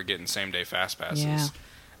where we were getting same-day fast passes.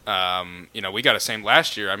 Yeah. We got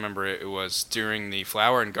last year. I remember it was during the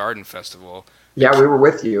Flower and Garden Festival. Yeah, we were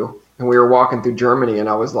with you, and we were walking through Germany, and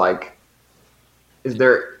I was like, is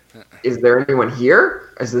there anyone here?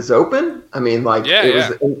 Is this open? I mean, like,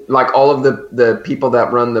 was like all of the people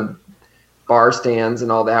that run the bar stands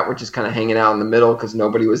and all that were just kind of hanging out in the middle because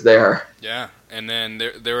nobody was there. Yeah, and then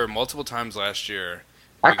there were multiple times last year.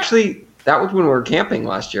 Actually, that was when we were camping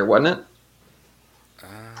last year, wasn't it?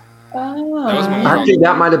 Oh. That was Memorial Actually,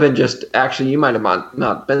 that might have been just. Actually, you might have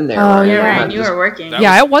not been there. Oh, right? you're You're right. right. You were working. That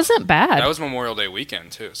Yeah, was- it wasn't bad. That was Memorial Day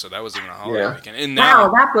weekend too, so that was even a holiday Yeah. weekend. And now,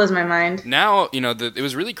 Wow, that blows my mind. now it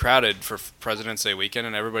was really crowded for President's Day weekend,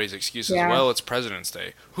 and everybody's excuse is, Yeah. well, it's President's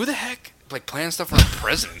Day. Who the heck plans stuff for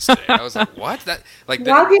President's Day? I was like, what? That like A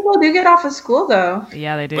that, lot of people do get off of school though.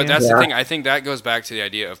 Yeah, they do. But that's Yeah. the thing. I think that goes back to the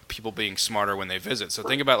idea of people being smarter when they visit. So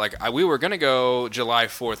think about we were going to go July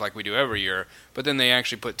 4th like we do every year, but then they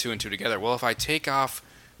actually put 2 and 2 together. Well, if I take off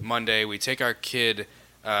Monday, we take our kid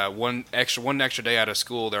one extra day out of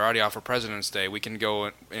school. They're already off for President's Day. We can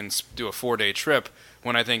go and do a 4-day trip.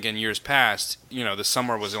 When I think in years past, the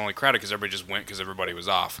summer was only crowded because everybody just went because everybody was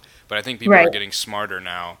off. But I think people are Right. getting smarter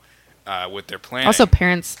now with their planning. Also,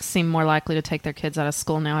 parents seem more likely to take their kids out of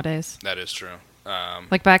school nowadays. that is true.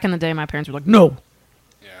 Like back in the day, my parents were like, "No,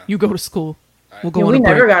 Yeah. you go to school. We'll go Yeah, on we a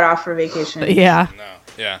break." never got off for vacation. Yeah. No.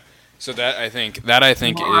 Yeah. So that I think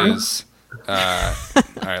Mom. is. All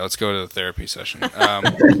right, let's go to the therapy session.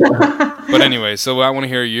 But anyway, so I want to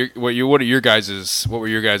hear what were your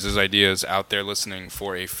guys' ideas out there listening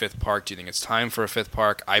for a 5th park? Do you think it's time for a 5th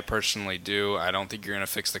park? I personally do. I don't think you're going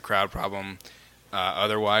to fix the crowd problem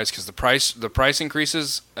otherwise, because the price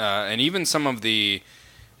increases and even some of the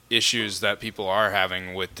issues that people are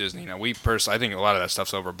having with Disney. Now, I think a lot of that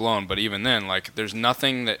stuff's overblown, but even then, there's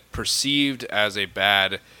nothing that perceived as a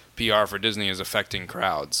bad PR for Disney is affecting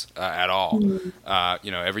crowds at all.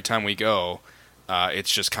 Every time we go,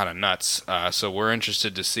 it's just kind of nuts. So we're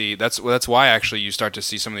interested to see. That's why actually you start to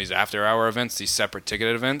see some of these after-hour events, these separate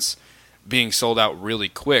ticketed events, being sold out really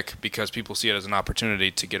quick because people see it as an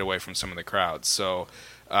opportunity to get away from some of the crowds. So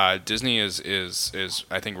Disney is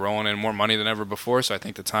I think rolling in more money than ever before. So I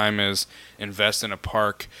think the time is invest in a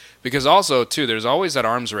park, because also too there's always that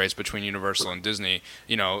arms race between Universal and Disney.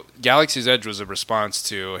 Galaxy's Edge was a response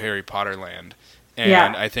to Harry Potter Land. And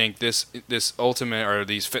Yeah. I think this ultimate or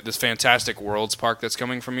this Fantastic Worlds park that's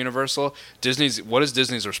coming from Universal, what is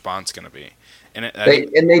Disney's response going to be? And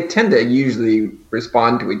They tend to usually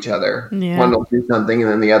respond to each other. Yeah. One will do something and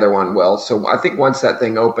then the other one will. So I think once that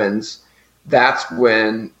thing opens, that's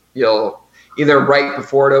when you'll either right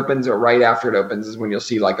before it opens or right after it opens is when you'll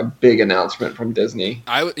see a big announcement from Disney.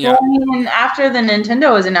 Well, after the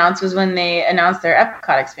Nintendo was announced was when they announced their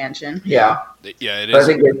Epcot expansion. Yeah. Yeah, it But is.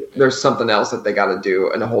 I think there's something else that they got to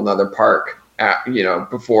do in a whole nother park,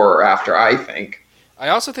 before or after, I think. I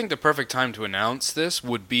also think the perfect time to announce this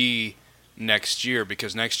would be next year,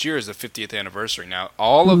 because next year is the 50th anniversary. Now,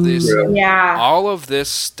 all of this, Yeah. all of this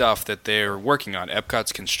stuff that they're working on,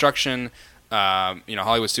 Epcot's construction,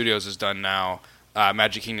 Hollywood Studios is done now.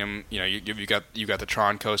 Magic Kingdom, you got the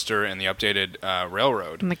Tron coaster and the updated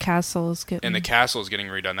railroad, And the castle's getting. and the castle is getting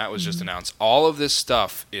redone. That was just announced. All of this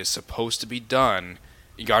stuff is supposed to be done.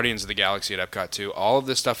 Guardians of the Galaxy at Epcot too. All of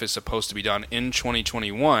this stuff is supposed to be done in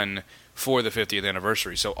 2021 for the 50th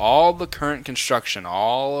anniversary. So all the current construction,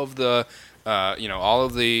 all of the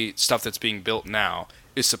stuff that's being built now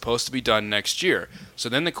is supposed to be done next year. So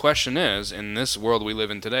then the question is, in this world we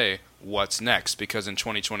live in today, what's next? Because in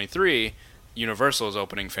 2023, Universal is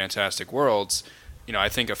opening Fantastic Worlds. I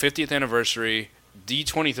think a 50th anniversary,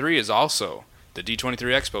 D23 is also, the D23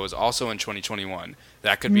 Expo is also in 2021.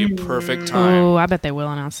 That could be a perfect time. Oh, I bet they will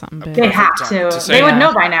announce something big. They have time to. to say They would that.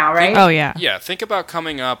 know by now, right? Oh yeah. Yeah, think about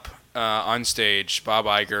coming up on stage, Bob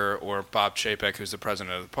Iger or Bob Chapek, who's the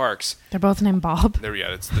president of the parks. They're both named Bob.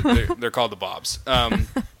 They're called the Bobs.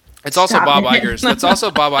 It's also Bob Iger's. That's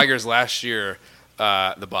also Bob Iger's last year.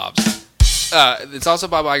 The Bobs. It's also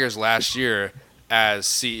Bob Iger's last year as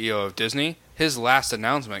CEO of Disney. His last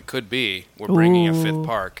announcement could be, we're bringing a 5th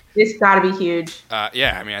park. It's got to be huge.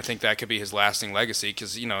 I think that could be his lasting legacy,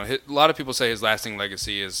 because a lot of people say his lasting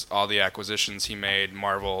legacy is all the acquisitions he made,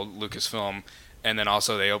 Marvel, Lucasfilm, and then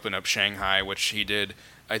also they opened up Shanghai, which he did.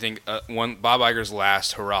 I think one Bob Iger's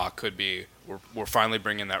last hurrah could be, we're finally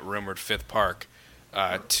bringing that rumored 5th park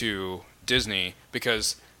to Disney,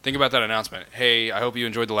 because think about that announcement. Hey, I hope you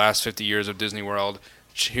enjoyed the last 50 years of Disney World.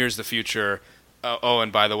 Here's the future.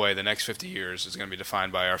 And by the way, the next 50 years is going to be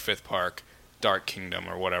defined by our 5th park, Dark Kingdom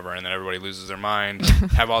or whatever, and then everybody loses their mind.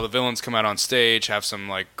 Have all the villains come out on stage, have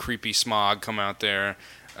some creepy smog come out there.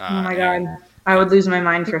 Oh my god. I would lose my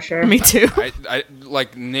mind for sure. Me too. I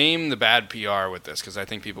name the bad PR with this, because I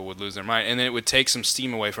think people would lose their mind, and then it would take some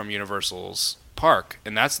steam away from Universal's park,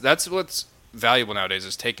 and that's what's valuable nowadays,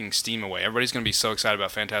 is taking steam away. Everybody's going to be so excited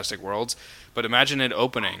about Fantastic Worlds, but imagine it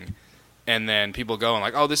opening and then people going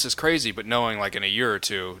like, "Oh, this is crazy," but knowing like in a year or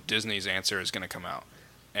two, Disney's answer is going to come out.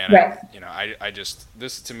 And Right. I just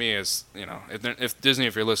this to me is if Disney,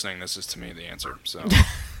 if you're listening, this is to me the answer. So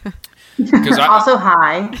Also,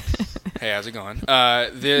 hi. hey, how's it going?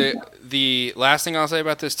 The last thing I'll say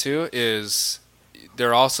about this too is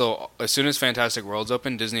they're also, as soon as Fantastic Worlds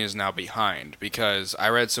open, Disney is now behind, because I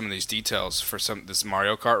read some of these details for this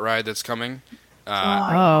Mario Kart ride that's coming.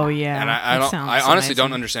 Oh yeah, And that sounds I honestly don't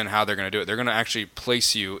amazing. understand how they're going to do it. They're going to actually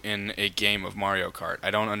place you in a game of Mario Kart.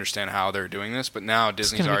 I don't understand how they're doing this, but now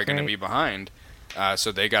Disney's gonna be already going to great. be behind.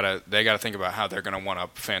 So they gotta think about how they're going to one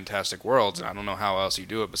up Fantastic Worlds, and I don't know how else you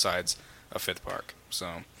do it besides a fifth park. So,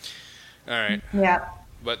 all right, Yeah.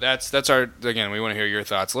 but that's our, again, we want to hear your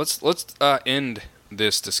thoughts. Let's end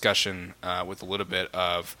this discussion with a little bit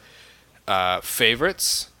of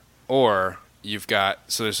favorites, or you've got,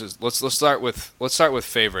 so this is let's start with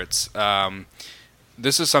favorites.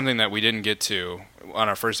 This is something that we didn't get to on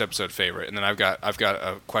our first episode, favorite, and then I've got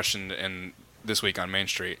a question in this week on Main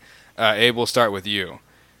Street. Abe, we'll start with you.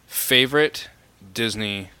 Favorite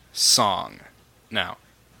Disney song. Now,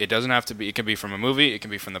 it doesn't have to be. It can be from a movie. It can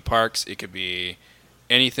be from the parks. It could be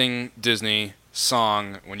anything Disney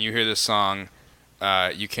song. When you hear this song,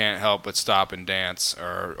 you can't help but stop and dance,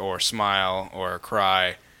 or smile, or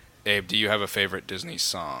cry. Abe, do you have a favorite Disney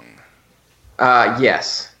song?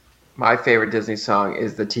 Yes. My favorite Disney song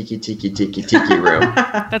is the Tiki Tiki Tiki Tiki Room.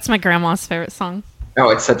 That's my grandma's favorite song. Oh,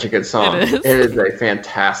 it's such a good song. It is. It is a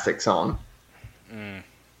fantastic song.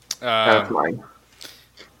 That's mine.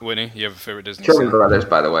 Whitney, you have a favorite Disney Children song? Brothers,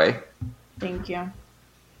 by the way. Thank you.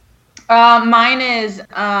 Mine is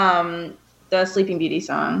the Sleeping Beauty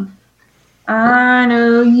song. I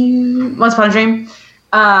know you. Once Upon a Dream.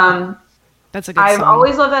 That's a good I've song.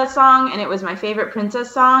 always loved that song, and it was my favorite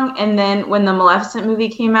princess song. And then when the Maleficent movie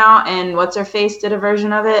came out, and What's Her Face did a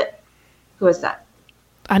version of it, who was that?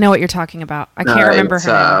 I know what you're talking about. I can't remember it's,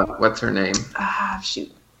 her name. what's her name?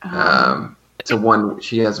 Shoot. It's a one.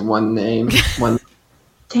 She has one name. One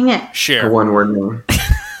Dang it. a Cher. one-word name.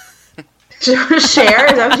 Cher? Is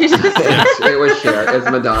that what you just said? It was Cher. It's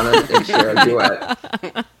Madonna and Cher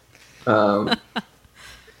duet.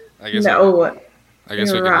 I guess No. I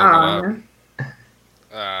guess we You're can wrong. look it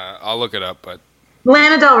up. I'll look it up, but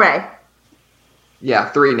Lana Del Rey. Yeah,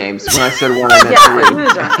 three names. When I said one, I meant Yeah, three. he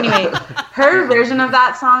was wrong. Anyway, her version of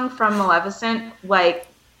that song from Maleficent, like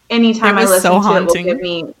anytime It I was listen so to it, haunting. will give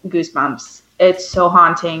me goosebumps. It's so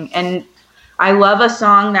haunting, and I love a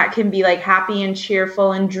song that can be like happy and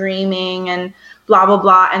cheerful and dreaming and blah blah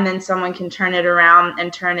blah, and then someone can turn it around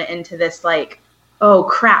and turn it into this like, oh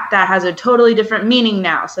crap, that has a totally different meaning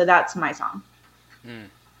now. So that's my song.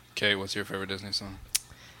 Kate, what's your favorite Disney song?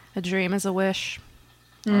 A Dream is a Wish.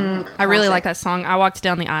 I really like that song. I walked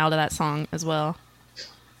down the aisle to that song as well.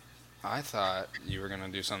 I thought you were gonna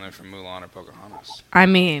do something from Mulan or Pocahontas. I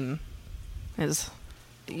mean,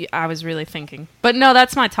 I was really thinking. But no,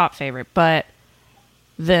 that's my top favorite. But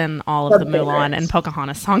then all of the Mulan and Sub-favorites.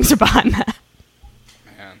 Pocahontas songs are behind that.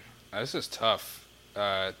 Man, this is tough.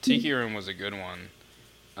 Tiki Room was a good one.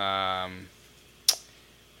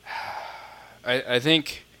 I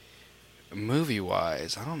think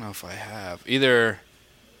movie-wise, I don't know if I have either.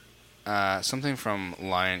 Something from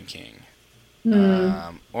Lion King,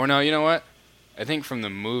 or no, you know what? I think from the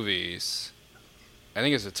movies, I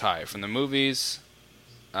think it's a tie. From the movies,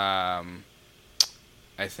 I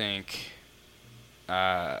think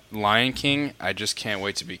Lion King. I just can't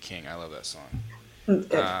wait to be king. I love that song.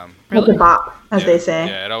 It's Really? a bop, as Yeah, they say.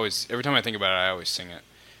 Yeah, it always. Every time I think about it, I always sing it.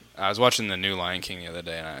 I was watching the new Lion King the other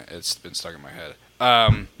day, and it's been stuck in my head.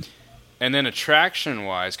 And then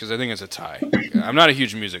attraction-wise, because I think it's a tie. I'm not a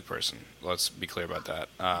huge music person. Let's be clear about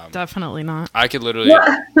that. Definitely not. I could literally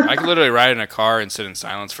ride in a car and sit in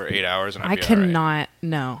silence for 8 hours, and I'd I be all right. cannot.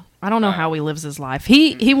 No. I don't know how he lives his life.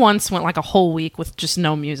 He once went like a whole week with just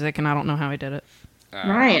no music, and I don't know how he did it.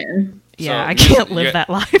 Ryan. Yeah, So, I can't live yeah, that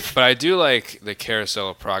life. But I do like the Carousel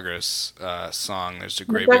of Progress song. There's a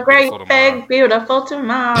great, The big, great beautiful tomorrow. big beautiful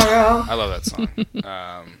tomorrow. I love that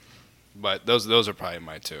song. But those are probably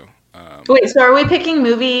my two. Wait, so are we picking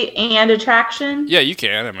movie and attraction? Yeah, you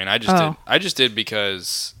can. I mean, I just Oh. did. I just did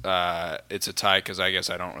because it's a tie. Because I guess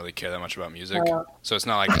I don't really care that much about music. Oh. So it's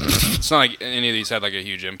not like any of these had like a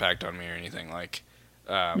huge impact on me or anything. Like,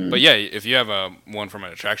 but yeah, if you have one from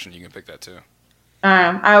an attraction, you can pick that too.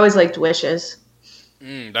 I always liked Wishes.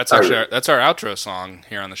 That's actually that's our outro song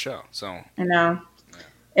here on the show. So I know.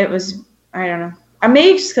 It was, I don't know.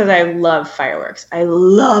 Maybe just because I love fireworks. I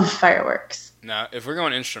love fireworks. now, if we're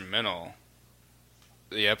going instrumental,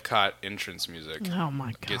 the Epcot entrance music Oh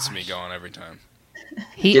my god. gets me going every time.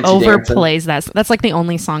 He Gets you dancing. overplays that. That's like the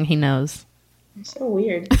only song he knows. It's so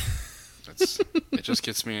weird. It just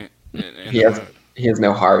gets me. In He has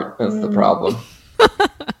no heart. That's the problem.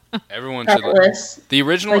 Everyone should Heartless. the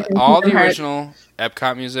original, Like in all the Kingdom Hearts. original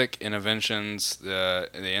Epcot music, Innoventions, the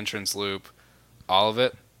entrance loop, all of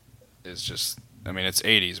it is just. I mean, it's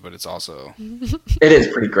 80s, but it's also. It is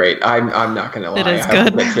pretty great. I'm not gonna lie. It is I have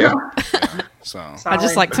to good. admit to. Yeah, so I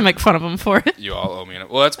just like to make fun of him for it. you all owe me.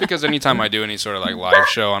 Well, that's because anytime I do any sort of like live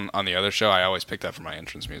show on the other show, I always pick that for my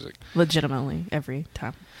entrance music. Legitimately, every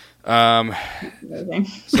time. Amazing.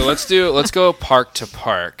 So let's go park to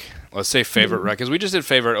park. Let's say favorite because we just did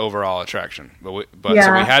favorite overall attraction, but so we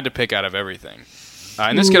Yeah. had to pick out of everything.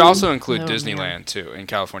 And this could also include Oh, Disneyland too, in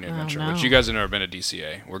California Adventure, no. which you guys have never been to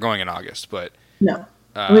DCA. We're going in August, but No.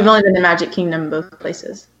 We've only been to Magic Kingdom, both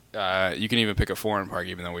places. you can even pick a foreign park,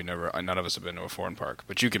 even though none of us have been to a foreign park.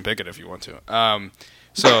 But you can pick it if you want to.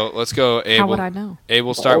 So let's go. Abe, How would I know? Abe,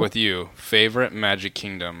 we'll start with you. Favorite Magic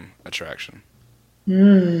Kingdom attraction?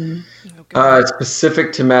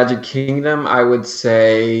 Specific to Magic Kingdom, I would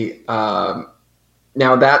say.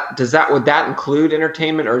 Now would that include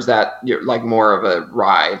entertainment, or is that like more of a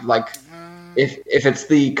ride? Like, if it's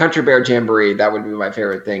the Country Bear Jamboree, that would be my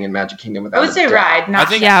favorite thing in Magic Kingdom. I would say ride, not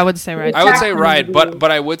I would say ride. I would say Attraction ride, would be-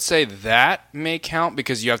 but I would say that may count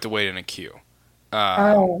because you have to wait in a queue.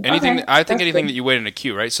 Anything okay. I think That's anything good. that you wait in a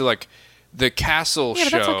queue, right? So like the castle Yeah, but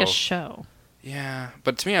show. that's like a show. Yeah,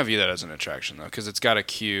 but to me, I view that as an attraction though, because it's got a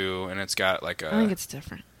queue and it's got like I think it's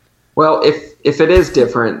different. Well, if it is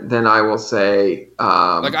different, then I will say.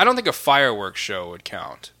 like I don't think a fireworks show would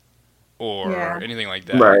count, or Yeah. anything like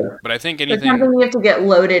that. Right. But I think It's anything, something you have to get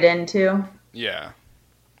loaded into. yeah.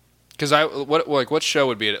 Because what show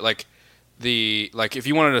would be it? Like if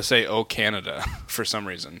you wanted to say "Oh Canada" for some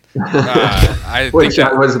reason, I think Which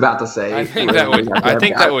that I was about to say. I think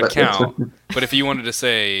that would count. But if you wanted to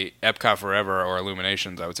say Epcot Forever or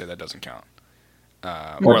Illuminations, I would say that doesn't count.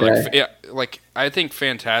 Or Okay. I think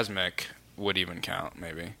Phantasmic would even count,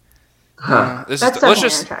 maybe. Huh. Let's That's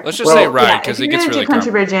just definitely let's an just Well, say yeah, ride because it gets really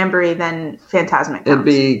Country complicated. Bear Jamboree, then Phantasmic. It'd counts.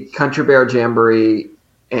 be Country Bear Jamboree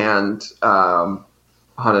and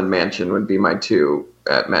Haunted Mansion would be my two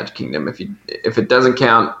at Magic Kingdom. If it doesn't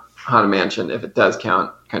count Haunted Mansion, if it does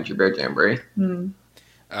count Country Bear Jamboree.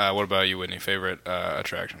 What about you, Whitney? Favorite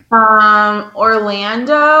attraction?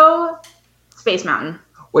 Orlando, Space Mountain.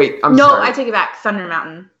 Wait, I'm No, sorry. I take it back. Thunder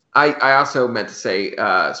Mountain. I also meant to say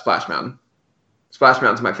Splash Mountain. Splash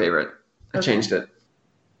Mountain's my favorite. I Okay. changed it.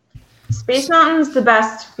 Space Mountain's the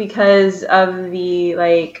best because of the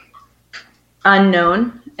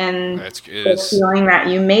unknown and It the is. feeling that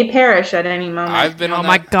you may perish at any moment. I've been Oh on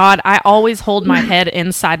my that. god, I always hold my head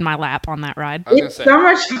inside my lap on that ride. I was gonna It's say so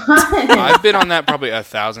much fun I've been on that probably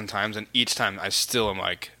 1,000 times, and each time I still am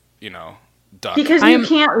like, duck. because I you am-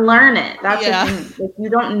 can't learn it. That's Yeah. the thing. Like, you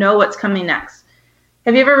don't know what's coming next.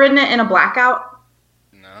 Have you ever ridden it in a blackout?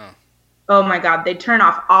 No, Oh my god, they turn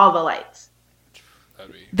off all the lights.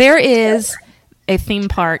 that'd be. There is a theme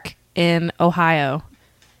park in Ohio.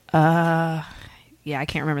 Yeah, I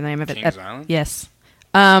can't remember the name of it. Kings Island? Yes.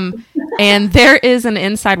 And there is an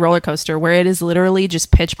inside roller coaster where it is literally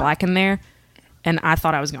just pitch black in there, and I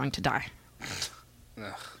thought I was going to die.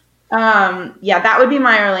 Yeah, that would be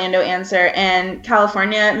my Orlando answer, and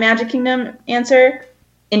California Magic Kingdom answer,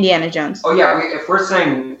 Indiana Jones. Oh yeah, if we're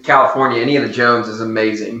saying California, Indiana Jones is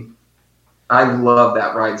amazing. I love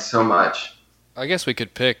that ride so much. I guess we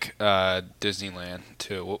could pick Disneyland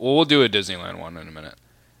too. We'll do a Disneyland one in a minute.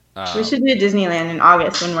 We should do Disneyland in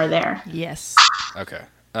August when we're there. Yes. Okay.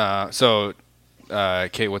 So,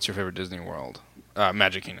 Kate, what's your favorite Disney World?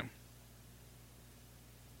 Magic Kingdom.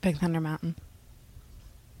 Big Thunder Mountain.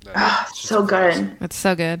 It's just So a classic. good. It's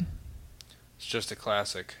so good. It's just a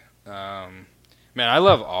classic. Man, I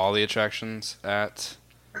love all the attractions at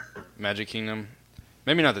Magic Kingdom.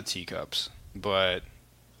 Maybe not the teacups, but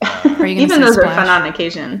Are you gonna Even say those are Splash? fun on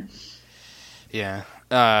occasion. yeah.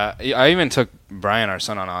 I even took Brian, our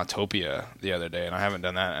son, on Autopia the other day, and I haven't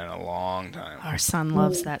done that in a long time. Our son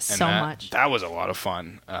loves that And so that, much. That was a lot of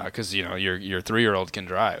fun because your 3-year-old can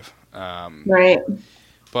drive. Right.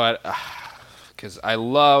 But because I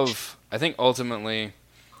think ultimately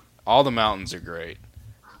all the mountains are great.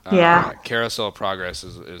 Yeah. Carousel of Progress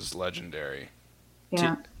is legendary.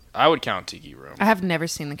 Yeah. I would count Tiki Room. I have never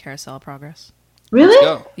seen the Carousel of Progress. Let's Really?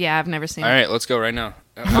 go. Yeah, I've never seen All it. right, let's go right now.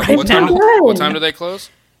 Right what, now. time, what time do they close?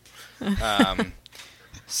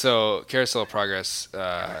 So Carousel of Progress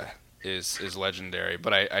is legendary,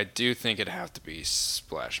 but I do think it'd have to be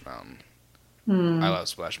Splash Mountain. I love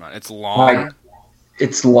Splash Mountain. It's long. Like,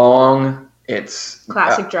 it's long. It's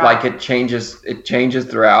Classic drop. Like it changes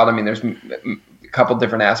throughout. I mean, there's couple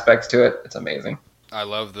different aspects to it. It's amazing. I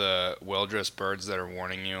love the well-dressed birds that are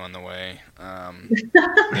warning you on the way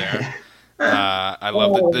there. I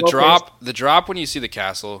love the drop. The drop when you see the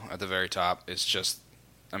castle at the very top. It's just,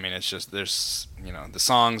 I mean, it's just there's the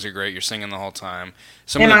songs are great. You're singing the whole time.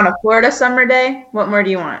 And on a Florida summer day, what more do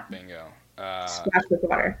you want? Bingo. Splash with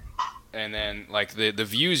water. And then like the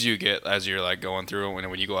views you get as you're like going through it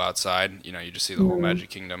when you go outside, you just see the whole Magic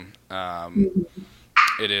Kingdom.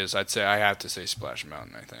 It is. I'd say I have to say Splash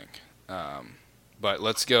Mountain. I think. But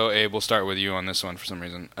let's go, Abe. We'll start with you on this one for some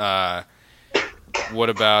reason. What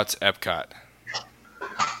about Epcot?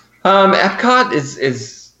 Epcot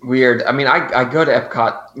is weird. I mean, I go to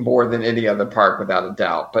Epcot more than any other park without a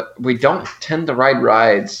doubt, but we don't tend to ride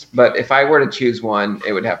rides. But if I were to choose one,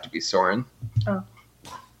 it would have to be Soarin'. Oh,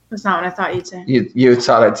 that's not what I thought you'd say. You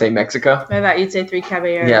thought I'd say Mexico? I thought you'd say Three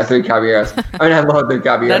Caballeros. Yeah, Three Caballeros. I mean, I love Three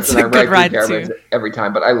Caballeros. That's a good ride, Three Caballeros every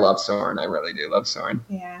time, but I love Soarin'. I really do love Soarin'.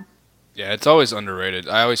 Yeah. Yeah, it's always underrated.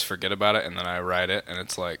 I always forget about it, and then I ride it, and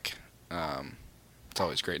it's like, it's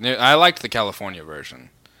always great. I liked the California version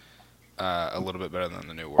a little bit better than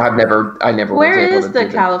the new one. I never. Where was able is to the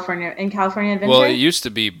do California Adventure? Well, it used to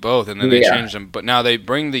be both, and then they changed them. But now they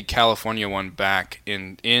bring the California one back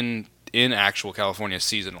in actual California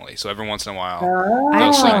seasonally. So every once in a while, I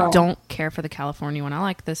actually don't care for the California one. I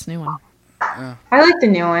like this new one. I like the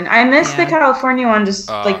new one. I miss the California one just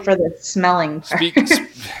like for the smelling part.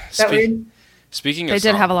 Is that weird? Speaking of They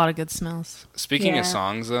did have a lot of good smells. Speaking of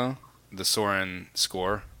songs, though, the Soarin'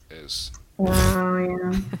 score is... Oh,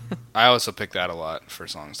 yeah. I also pick that a lot for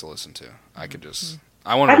songs to listen to. I could just...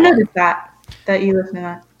 I've noticed that you listen to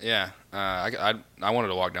that. Yeah. I wanted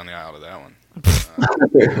to walk down the aisle to that one.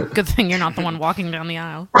 Good thing you're not the one walking down the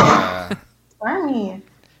aisle. Funny.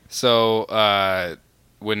 So,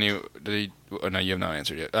 when you... no, you have not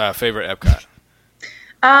answered yet. Favorite Epcot?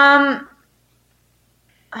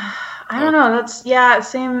 I don't know. That's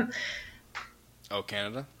same. Oh,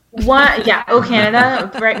 Canada? One, Oh,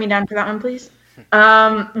 Canada. Write me down for that one, please.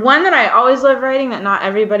 One that I always love riding that not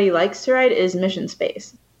everybody likes to ride is Mission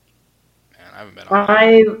Space. Man, I haven't been on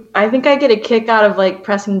that. I think I get a kick out of like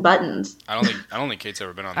pressing buttons. I don't think Kate's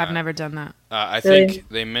ever been on that. I've never done that. I think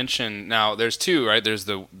they mentioned now. There's two, right? There's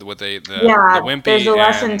the wimpy. There's the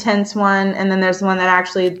less intense one, and then there's the one that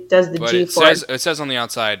actually does the G-force. It says on the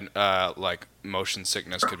outside, like motion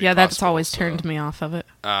sickness could be. Yeah, that's possible, always turned me off of it.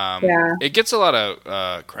 It gets a lot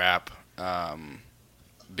of crap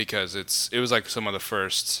because it was like some of the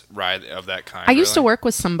first ride of that kind. I used to work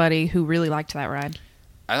with somebody who really liked that ride.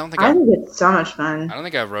 I think it's so much fun. I don't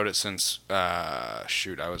think I've rode it since I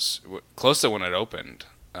was close to when it opened.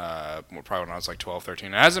 Probably when I was like 12,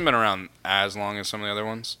 13. It hasn't been around as long as some of the other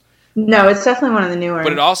ones. No, it's definitely one of the newer.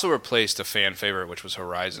 But it also replaced a fan favorite, which was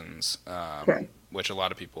Horizons, which a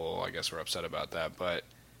lot of people, I guess, were upset about that. But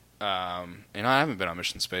I haven't been on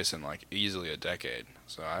Mission Space in like easily a decade,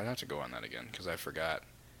 so I'd have to go on that again because I forgot.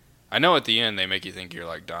 I know at the end they make you think you're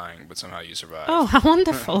like dying, but somehow you survive. Oh, how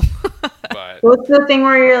wonderful! But what's the thing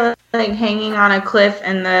where you're like hanging on a cliff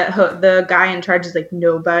and the guy in charge is like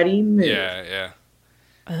nobody move? Yeah.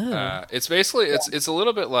 It's basically it's a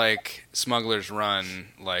little bit like Smuggler's Run,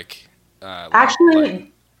 like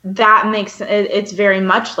actually that makes it's very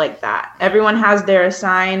much like that. Everyone has their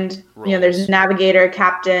assigned roles. There's navigator,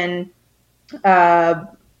 captain,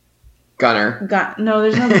 gunner. No,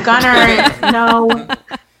 there's no gunner. No,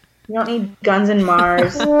 you don't need guns in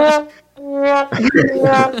Mars. Lord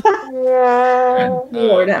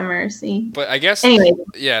have mercy. But I guess, anyway.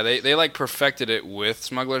 Yeah, they like perfected it with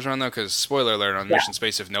Smuggler's Run though, because spoiler alert on Mission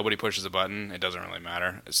Space, if nobody pushes a button, it doesn't really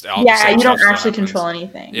matter. You don't actually control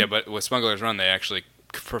anything. Yeah, but with Smuggler's Run, they actually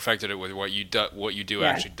perfected it with what you do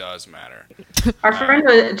actually does matter. Our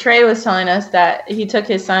friend Trey was telling us that he took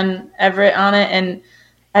his son Everett on it, and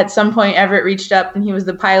at some point Everett reached up and he was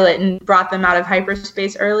the pilot and brought them out of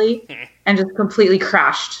hyperspace early and just completely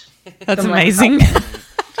crashed. That's amazing.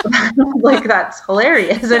 Like, that's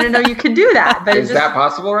hilarious. I didn't know you could do that. But is that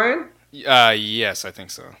possible, Ryan? Yes, I think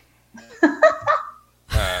so.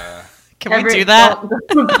 Can we do that?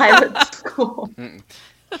 Pilot school.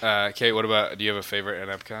 Kate, what about? Do you have a favorite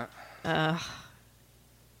at Epcot?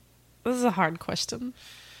 This is a hard question.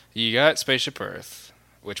 You got Spaceship Earth,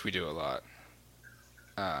 which we do a lot.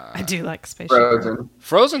 I do like Spaceship Earth.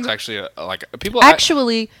 Frozen's actually like people.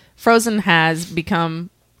 Actually, Frozen has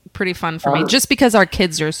become pretty fun for me, just because our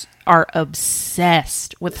kids are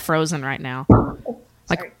obsessed with Frozen right now.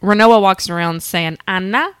 Like Renoa walks around saying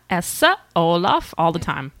Anna, Essa, Olaf all the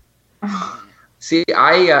time. See,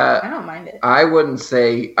 I don't mind it. I would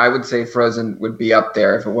say Frozen would be up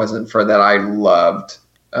there if it wasn't for that I loved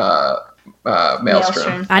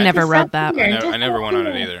Maelstrom. I never rode that. I never went on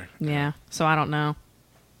it either. Yeah, so I don't know.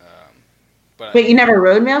 But Wait, you never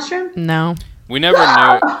rode Maelstrom? No. we never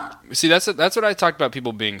knew. See, that's what I talked about.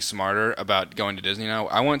 People being smarter about going to Disney now.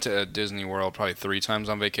 I went to Disney World probably 3 times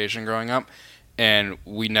on vacation growing up, and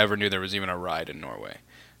we never knew there was even a ride in Norway.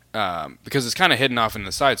 Because it's kind of hidden off in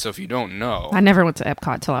the side, so if you don't know... I never went to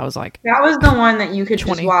Epcot till I was like... That was the one that you could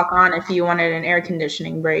 20. just walk on if you wanted an air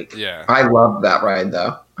conditioning break. Yeah. I loved that ride,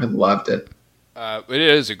 though. I loved it. It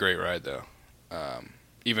is a great ride, though.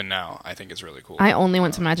 Even now, I think it's really cool. I only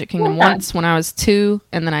went to Magic Kingdom once when I was 2,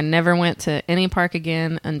 and then I never went to any park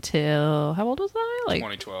again until... How old was I?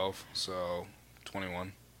 2012, so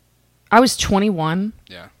 21. I was 21?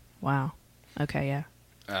 Yeah. Wow. Okay, yeah.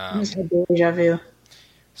 It's a deja vu.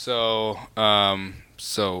 So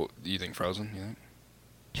you think Frozen? You think?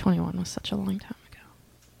 21 was such a long time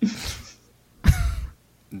ago.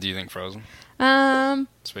 Do you think Frozen?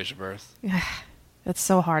 Spaceship Earth? It's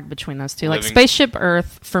so hard between those two. Like Living- Spaceship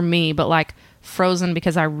Earth for me, but like Frozen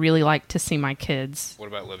because I really like to see my kids What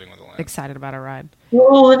about Living with the Land? excited about a ride.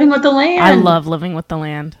 Whoa, Living with the Land. I love Living with the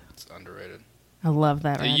Land. It's underrated. I love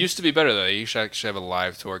that It ride. used to be better though. They used to actually have a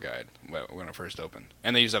live tour guide when it first opened,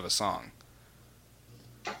 and they used to have a song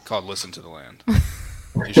called "Listen to the Land."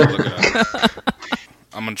 You should look it up.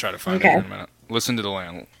 I'm gonna try to find it in a minute. Listen to the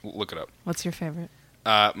Land. Look it up. What's your favorite?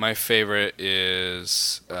 My favorite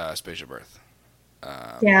is Spaceship Earth.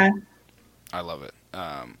 Yeah. I love it.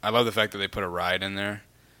 I love the fact that they put a ride in there.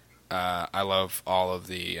 I love all of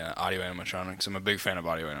the audio animatronics. I'm a big fan of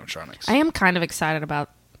audio animatronics. I am kind of excited about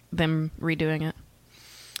them redoing it.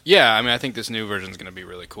 Yeah, I mean, I think this new version is going to be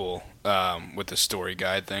really cool with the story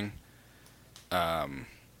guide thing.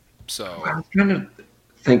 So I'm trying to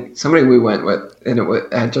think. Somebody we went with, and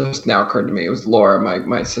it just now occurred to me. It was Laura,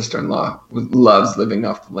 my sister-in-law, who loves Living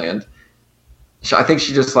Off the Land. I think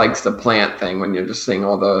she just likes the plant thing when you're just seeing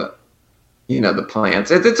all the, the plants.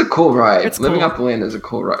 It's a cool ride. It's Living cool. Off the Land is a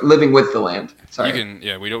cool ride. Living with the Land. Sorry. you can,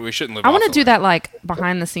 yeah, we shouldn't live. I want off to the do land. that like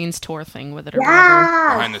behind the scenes tour thing with it or whatever.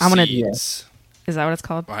 Yeah. behind the I wanna- seeds. Is that what it's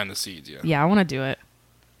called? Behind the seeds, yeah. Yeah, I want to do it.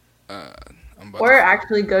 I'm about Or to-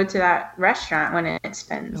 actually go to that restaurant when it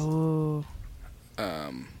spins.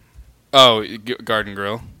 Oh, Garden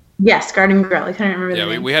Grill. Yes, Garden Grill. I couldn't remember Yeah,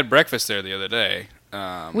 the name. we had breakfast there the other day.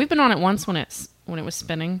 we've been on it once when it was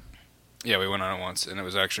spinning. Yeah, we went on it once, and it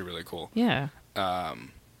was actually really cool. Yeah.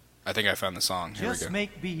 I think I found the song. Here Just we go.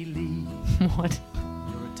 make believe What?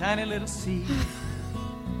 you're a tiny little seed.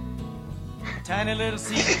 A tiny little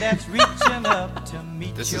seed that's reaching up to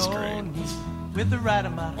meet This is your great. need with the right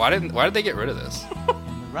amount of Why did they get rid of this? the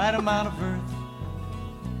right amount of earth.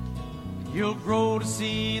 You'll grow to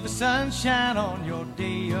see the sunshine on your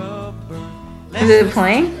day of birth. Is it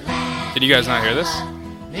playing? Did you guys not hear this?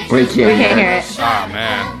 We We can't hear it. Oh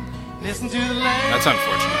man, Listen to the land. that's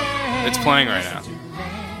unfortunate. It's playing right now.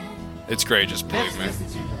 It's great, just believe me.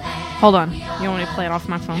 Hold on. You want me to play it off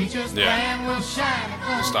my phone? Yeah, Will shine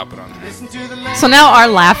upon. we'll stop it on here. Listen to the land. So now our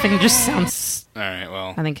laughing just sounds. All right,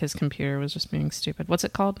 well, I think his computer was just being stupid. What's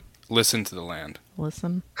it called? listen to the land.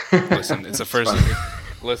 Listen. Listen, it's the first.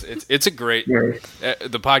 Listen, it's a great. Yeah.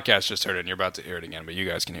 The podcast just heard it, and you're about to hear it again, but you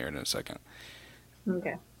guys can hear it in a second.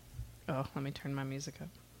 Okay. Oh, let me turn my music up.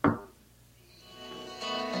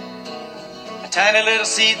 A tiny little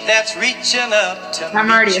seed that's reaching up to I'm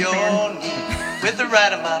already meet a your fan. need with the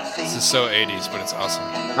right amount of This faith. is so 80s, but it's awesome.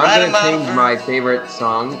 I'm gonna change my favorite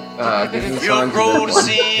song, Disney You'll song, grow to to this one.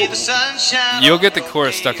 see the sunshine. You'll on get the your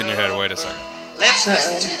chorus day stuck in your head. of Wait a second. birth. Let's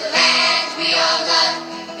listen to the land we all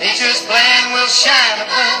love. Nature's plan will shine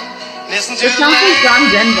above. Listen to It the sounds like land. John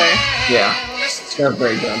Denver. Yeah, Listen to that's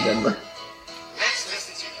very John Denver. Let's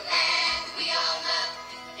listen to the land we all love.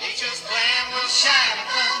 Nature's plan will shine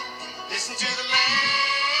above. Listen to the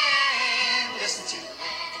land. Listen to the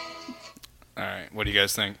land. All right, what do you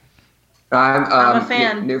guys think? I'm a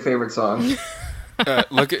fan. New favorite song.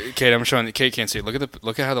 Look at Kate. I'm showing. Kate can't see it.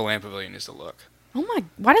 Look at how the Land Pavilion used to look. Oh my!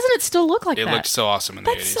 Why doesn't it still look like It that? looked so awesome in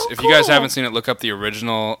the That's 80s. so If you guys cool. haven't seen it, look up the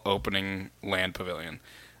original opening Land Pavilion.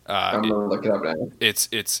 I'm gonna look it up now.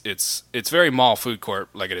 It's very mall food court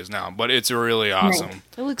like it is now, but it's really awesome.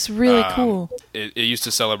 It looks really cool. It used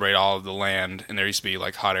to celebrate all of the land, and there used to be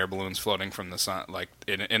like hot air balloons floating from the sun. Like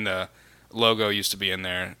in the logo used to be in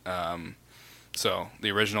there. So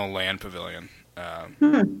the original Land Pavilion.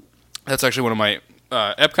 That's actually one of my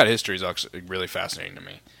Epcot history is actually really fascinating to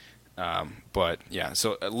me. But yeah,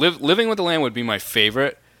 so Living with the Land would be my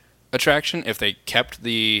favorite attraction if they kept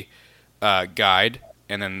the guide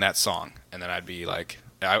and then that song, and then I'd be like,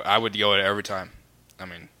 I would go it every time. I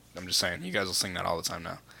mean, I'm just saying, you guys will sing that all the time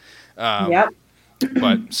now. Yep.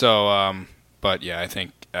 But yeah, I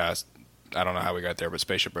think I don't know how we got there, but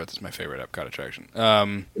Spaceship Earth is my favorite Epcot attraction.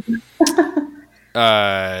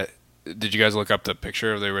 Did you guys look up the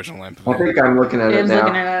picture of the original land I pavilion? think I'm looking at it Dave's now.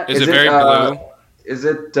 looking it up. Is it very blue? Is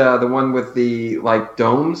it the one with the like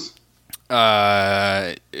domes?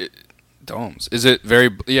 Domes. Is it very?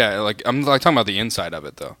 Yeah, like I'm like talking about the inside of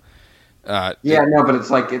it though. Yeah, no, but it's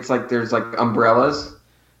like there's like umbrellas.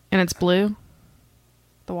 And it's blue.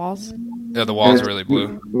 The walls. Yeah, the walls are really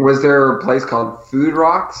blue. Was there a place called Food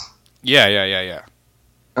Rocks? Yeah.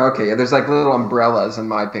 Okay, yeah, there's like little umbrellas in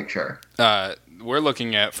my picture. We're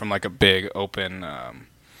looking at from like a big open.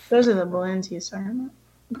 Those are the balloons he's talking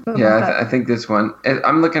about. Yeah, I think this one.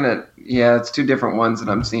 I'm looking at. Yeah, it's two different ones that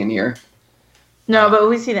I'm seeing here. No, but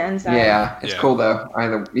we see the inside. Yeah, it's Yeah. cool though.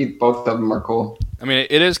 Both of them are cool. I mean,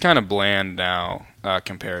 it is kind of bland now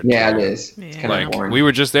compared. Yeah, to, it is. It's Yeah. kind of Like boring. we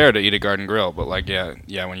were just there to eat a Garden Grill, but like yeah,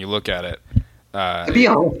 when you look at it, To be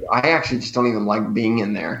honest, I actually just don't even like being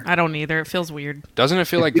in there. I don't either. It feels weird. doesn't it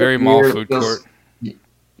feel like It feels very mall weird, food it feels- court?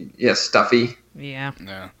 Yeah, stuffy. Yeah.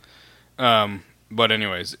 Yeah. But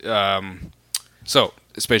anyways, so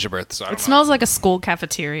Spaceship Earth. So I don't It know. smells like a school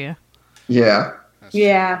cafeteria. Yeah.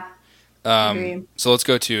 Yeah. Agreed. So let's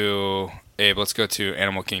go to Abe. Let's go to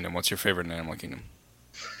Animal Kingdom. What's your favorite in Animal Kingdom?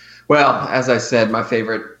 Well, as I said, my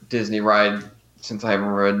favorite Disney ride since I haven't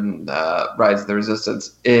ridden Rides of the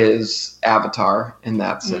Resistance is Avatar, and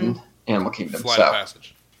that's in Animal Kingdom. Flight so of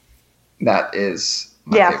Passage. that is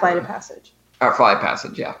my Yeah, favorite. Flight of Passage. Flight of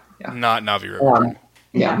Passage, yeah. Not Navi River.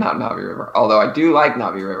 Yeah, not Navi River. Although I do like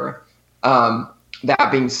Navi River.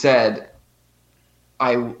 That being said,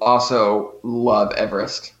 I also love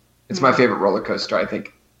Everest. It's my favorite roller coaster, I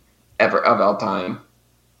think, ever of all time.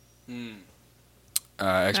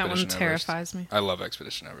 That Expedition one Everest. terrifies me. I love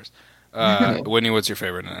Expedition Everest. Whitney, what's your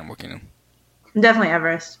favorite in Animal Kingdom? Definitely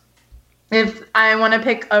Everest. If I want to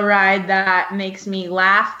pick a ride that makes me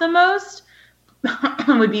laugh the most,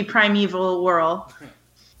 would be Primeval Whirl.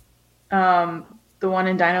 The one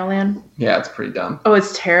in Dino Land. Yeah, it's pretty dumb, Oh,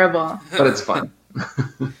 it's terrible. but it's fun.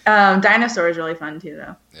 Dinosaur is really fun too,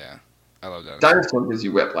 though. Yeah, I love that. Dinosaur gives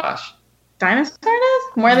you whiplash. Dinosaur does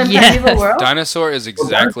more than Yes. Primeval Whirl. Dinosaur is Well,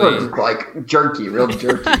 exactly. Dinosaur is like jerky, real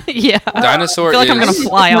jerky. Yeah. Dinosaur I feel like is I'm gonna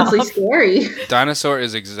fly off. Mostly scary. Dinosaur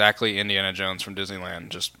is exactly Indiana Jones from Disneyland,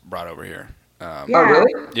 just brought over here. Yeah. Oh,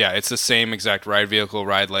 really? Yeah, it's the same exact ride vehicle,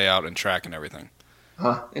 ride layout, and track and everything.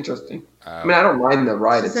 Huh, interesting. I mean, I don't mind the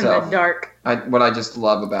ride It's in the itself. dark. What I just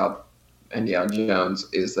love about Indiana Jones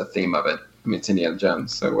is the theme of it. I mean, it's Indiana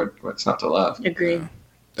Jones, so what's not to love? Agreed.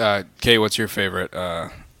 Kay, what's your favorite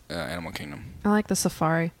Animal Kingdom? I like the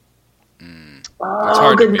safari. Oh,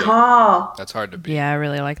 hard to good beat. call. That's hard to beat. Yeah, I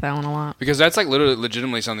really like that one a lot. Because that's like literally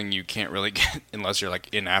legitimately something you can't really get unless you're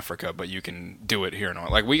like in Africa, but you can do it here in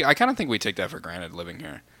Like I kind of think we take that for granted living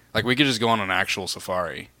here. Like we could just go on an actual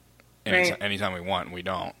safari Right. anytime we want, and we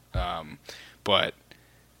don't. But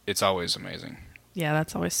it's always amazing. Yeah,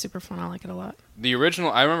 that's always super fun. I like it a lot. The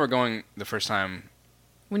original, I remember going the first time.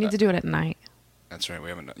 We need to do it at night. That's right, we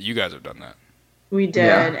haven't done. You guys have done that. We did,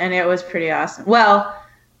 Yeah. and it was pretty awesome. Well,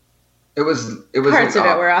 It was parts of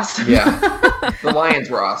it were awesome. Yeah, the lions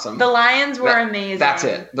were awesome. The lions were amazing. That's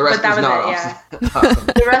it. The rest but that was not it, awesome. Awesome.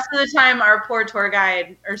 The rest of the time, our poor tour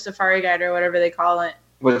guide or safari guide or whatever they call it,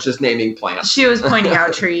 Was just naming plants. she was pointing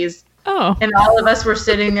out trees, Oh. and all of us were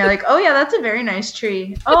sitting there like, "Oh yeah, that's a very nice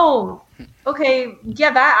tree. Oh, okay,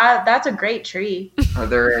 yeah, that's a great tree. Are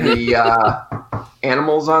there any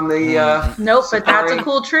animals on the? Nope, but that's Safari. a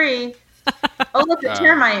cool tree. Oh, look, a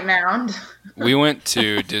termite mound. We went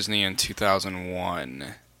to Disney in 2001,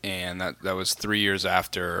 and that was 3 years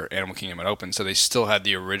after Animal Kingdom had opened. So they still had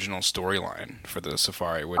the original storyline for the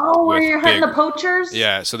safari. With, Oh, where with you're hunting big- the poachers?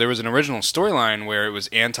 Yeah, so there was an original storyline where it was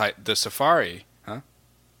the safari. Huh?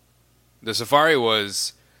 The safari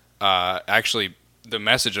was actually the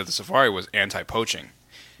message of the safari was anti-poaching.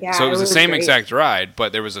 Yeah, So it was the same great. exact ride,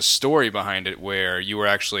 but there was a story behind it where you were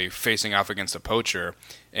actually facing off against a poacher,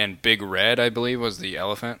 and Big Red, I believe, was the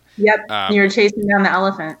elephant. Yep, you were chasing down the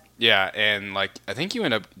elephant. Yeah, and like I think you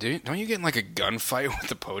end up don't you get in like a gunfight with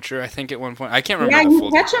the poacher? I think at one point I can't remember. Yeah, the you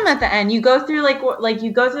full catch them details. at the end. You go through like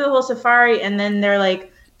you go through the whole safari, and then they're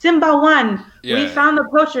like, Simba won. We Yeah. found the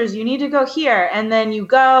poachers. You need to go here, and then you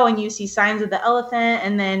go and you see signs of the elephant,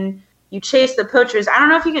 and then you chase the poachers. I don't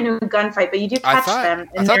know if you can do a gunfight, but you do catch them,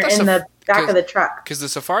 I and thought they're the in the back 'cause- of the truck. Because the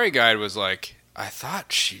safari guide was like, I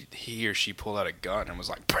thought he or she pulled out a gun and was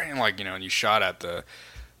like, bang, like and you shot at the.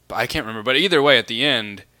 But I can't remember. But either way, at the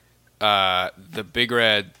end, the Big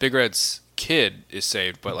Red's kid is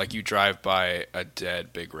saved, but like you drive by a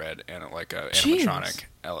dead big red and like a animatronic,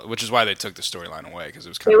 which is why they took the storyline away because it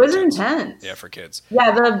was kind of intense. Yeah, for kids.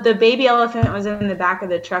 Yeah, the baby elephant was in the back of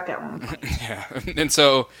the truck at one point. Yeah, and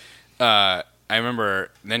so I remember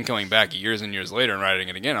then coming back years and years later and writing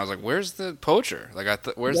it again. I was like, "Where's the poacher?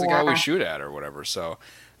 Like, where's the guy we shoot at or whatever?" So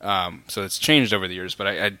it's changed over the years, but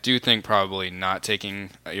I do think probably not taking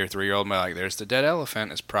your 3-year-old and be like, "There's the dead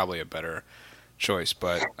elephant" is probably a better choice.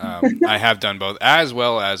 But I have done both, as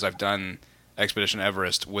well as I've done Expedition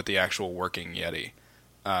Everest with the actual working Yeti.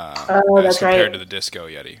 As compared to the disco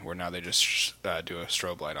Yeti, where now they just do a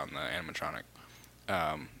strobe light on the animatronic.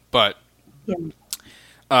 But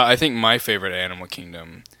I think my favorite Animal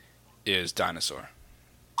Kingdom is Dinosaur.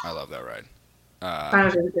 I love that ride.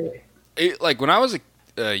 Like when I was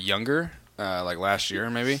younger, like last year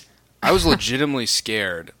maybe, I was legitimately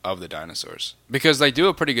scared of the dinosaurs because they do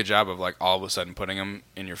a pretty good job of like all of a sudden putting them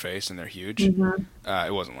in your face and they're huge. Mm-hmm.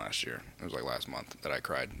 It wasn't last year; it was like last month that I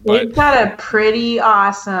cried. They've got a pretty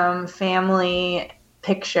awesome family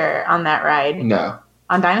picture on that ride. No,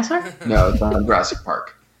 on Dinosaur? No, it's on Jurassic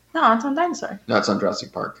Park. No, it's on Dinosaur. No, it's on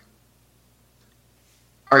Jurassic Park.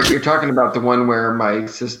 You're talking about the one where my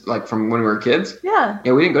sister, like from when we were kids? Yeah.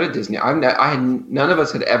 Yeah, we didn't go to Disney. None of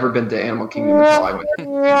us had ever been to Animal Kingdom until I went. It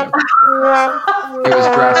was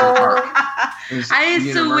Jurassic Park. I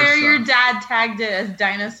used to wear your dad tagged it as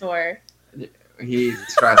Dinosaur. He's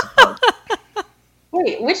Jurassic Park.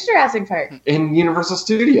 Wait, which Jurassic Park? In Universal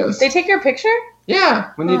Studios. They take your picture?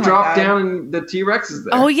 Yeah, when you drop down and the T-Rex is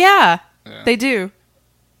there. Oh, yeah. They do.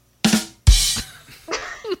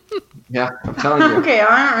 Yeah, I'm telling you. Okay,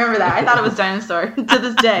 I don't remember that. I thought it was Dinosaur to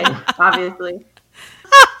this day, obviously.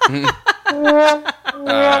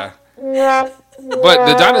 But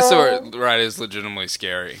the dinosaur ride is legitimately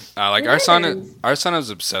scary. Like our son is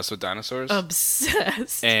obsessed with dinosaurs.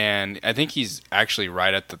 Obsessed. And I think he's actually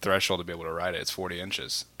right at the threshold to be able to ride it. It's 40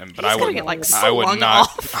 inches. But I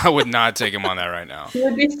would not take him on that right now. He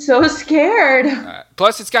would be so scared.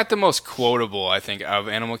 Plus, it's got the most quotable, I think, of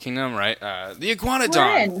Animal Kingdom, right? The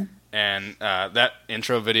Iguanodon. And that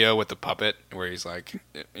intro video with the puppet where he's like,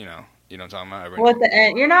 you know what I'm talking about? What the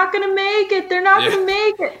end? You're not going to make it. They're not going to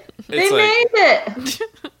make it. They made it.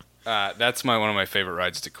 That's one of my favorite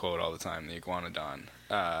rides to quote all the time, the Iguanodon.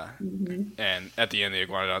 And at the end, the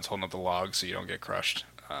Iguanodon's holding up the log so you don't get crushed.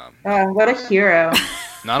 What a hero.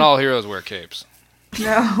 Not all heroes wear capes.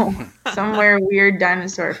 No. Some wear weird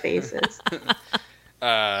dinosaur faces.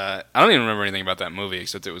 I don't even remember anything about that movie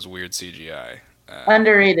except it was weird CGI.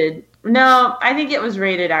 Underrated. No, I think it was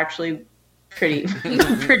rated actually pretty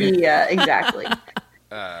exactly.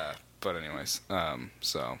 But anyways,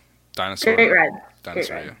 so Dinosaur. Great ride.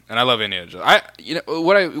 Dinosaur, yeah. And I love Indiana Jones.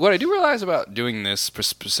 What I do realize about doing this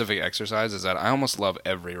specific exercise is that I almost love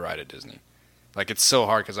every ride at Disney. Like, it's so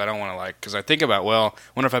hard because I don't want to, because I think about,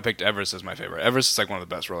 wonder if I picked Everest as my favorite. Everest is, like, one of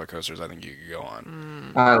the best roller coasters I think you could go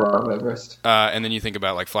on. I love Everest. And then you think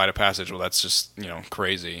about, like, Flight of Passage. Well, that's just,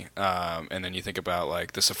 crazy. And then you think about,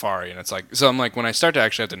 like, the Safari. And it's like, so I'm like, when I start to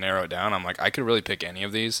actually have to narrow it down, I'm like, I could really pick any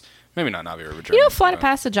of these. Maybe not Navi River Journey. Flight of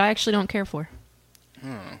Passage I actually don't care for.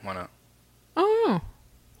 Why not? Oh,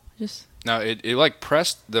 No, it like,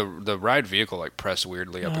 pressed, the ride vehicle, like, pressed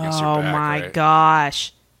weirdly up against your back. Oh, my right?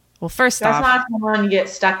 gosh. Well, first off, that's not the one you get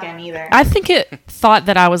stuck in either. I think it thought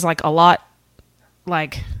that I was like a lot,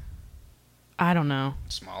 like, I don't know.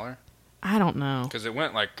 Smaller? I don't know. Because it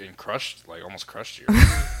went like and crushed, like almost crushed you.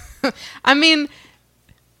 I mean,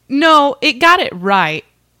 no, it got it right,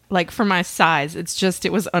 like for my size. It's just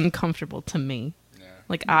it was uncomfortable to me. Yeah.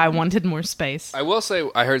 Like I wanted more space. I will say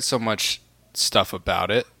I heard so much stuff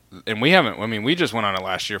about it, and we haven't. I mean, we just went on it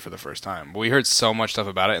last year for the first time. But we heard so much stuff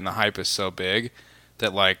about it, and the hype is so big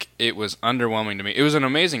that like it was underwhelming to me. It was an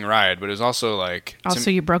amazing ride, but it was also like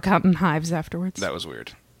you broke out in hives afterwards. That was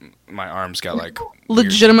weird. My arms got like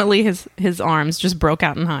legitimately his arms just broke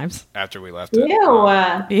out in hives after we left it. Ew.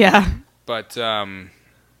 Yeah. But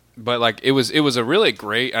like it was a really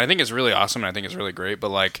great. I think it's really awesome, and I think it's really great. But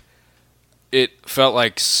like it felt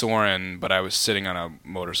like Soarin', but I was sitting on a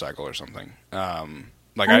motorcycle or something.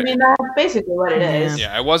 Like I mean, that's basically what it is.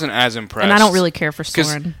 Yeah, I wasn't as impressed. And I don't really care for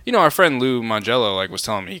Soarin'. Our friend Lou Mangello like was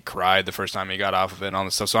telling me he cried the first time he got off of it and all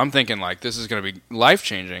this stuff. So I'm thinking like this is going to be life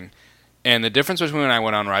changing. And the difference between when I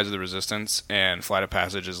went on Rise of the Resistance and Flight of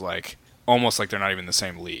Passage is like almost like they're not even the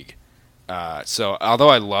same league. So although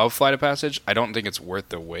I love Flight of Passage, I don't think it's worth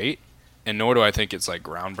the wait, and nor do I think it's like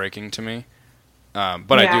groundbreaking to me.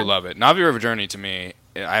 But I do love it. Navi River Journey to me,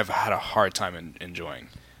 I've had a hard time enjoying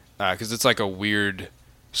because it's like a weird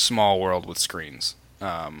small world with screens.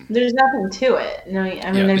 There's nothing to it. No,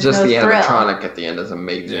 I mean there's just no the thrill. animatronic at the end is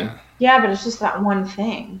amazing. Yeah, but it's just that one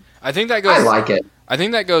thing. I think that I goes. like it. I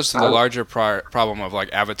think that goes to the larger problem of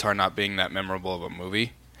like Avatar not being that memorable of a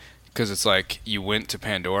movie, because it's like you went to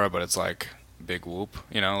Pandora, but it's like big whoop.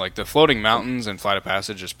 You know, like the floating mountains and Flight of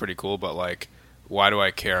Passage is pretty cool, but like, why do I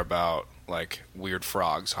care about like weird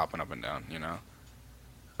frogs hopping up and down? You know.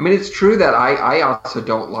 I mean, it's true that I also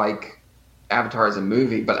don't like Avatar as a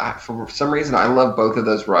movie, but for some reason I love both of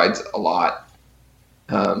those rides a lot.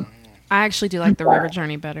 I actually do like the River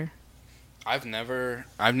Journey better. I've never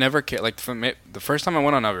cared. Like the first time I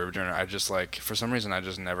went on a River Journey, I just like for some reason I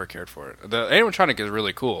just never cared for it. The animatronic is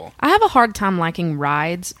really cool. I have a hard time liking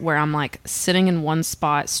rides where I'm like sitting in one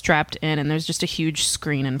spot, strapped in, and there's just a huge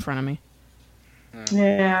screen in front of me.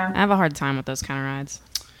 Yeah. I have a hard time with those kind of rides.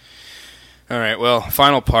 All right, well,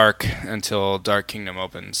 final park until Dark Kingdom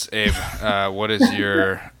opens. Abe, what is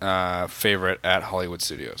your favorite at Hollywood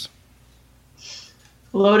Studios?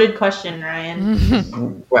 Loaded question,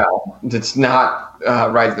 Ryan. Well, it's not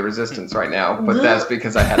Rise of the Resistance right now, but that's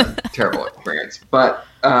because I had a terrible experience. But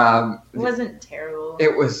It wasn't terrible.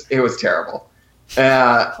 it was terrible.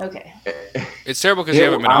 Okay. It's terrible because you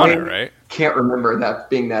haven't been on it, right? Can't remember that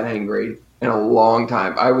being that angry in a long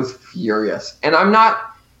time. I was furious, and I'm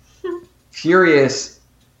not furious.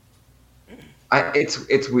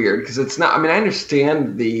 It's weird because it's not. I mean, I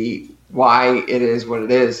understand why it is what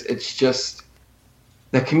it is. It's just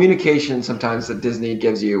the communication sometimes that Disney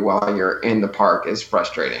gives you while you're in the park is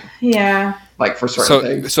frustrating. Yeah. Like for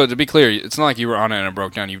certain things. So to be clear, it's not like you were on it and it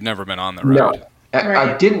broke down. You've never been on the ride. No, Right.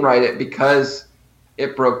 I didn't write it because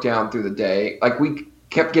it broke down through the day. Like we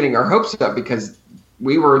kept getting our hopes up because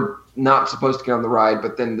we were not supposed to get on the ride,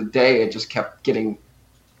 but then the day it just kept getting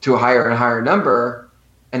to a higher and higher number.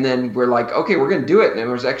 And then we're like, okay, we're going to do it. And there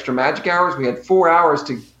was extra magic hours. We had 4 hours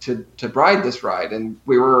to ride this ride. And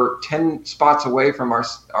we were 10 spots away from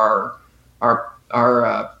our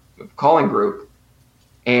calling group.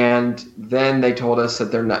 And then they told us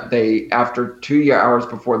that after 2 hours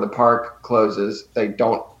before the park closes, they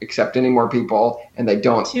don't accept any more people, and they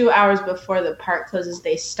don't. 2 hours before the park closes,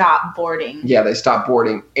 they stop boarding. Yeah, they stop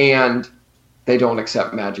boarding, and they don't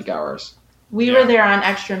accept magic hours. We were there on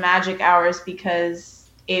extra magic hours because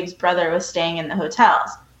Abe's brother was staying in the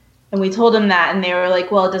hotels. And we told him that, and they were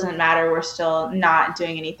like, well, it doesn't matter. We're still not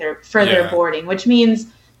doing any further boarding, which means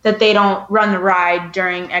that they don't run the ride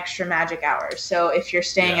during extra magic hours. So if you're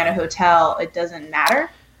staying at a hotel, it doesn't matter.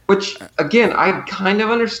 Which, again, I kind of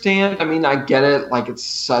understand. I mean, I get it. Like, it's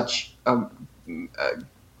such a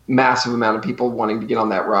massive amount of people wanting to get on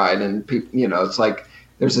that ride. And, it's like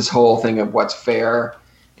there's this whole thing of what's fair.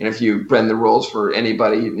 And if you bend the rules for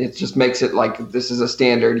anybody, it just makes it like this is a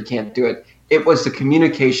standard. You can't do it. It was the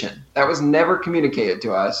communication. That was never communicated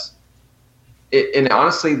to us. And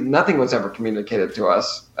honestly, nothing was ever communicated to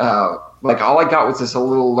us. Like all I got was this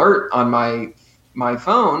little alert on my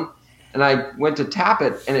phone, and I went to tap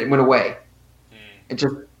it, and it went away. It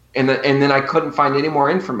just and then I couldn't find any more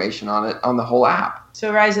information on it on the whole app.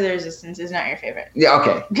 So Rise of the Resistance is not your favorite. Yeah,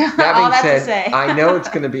 okay. That All that being to say. said, I know it's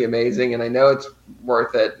going to be amazing, and I know it's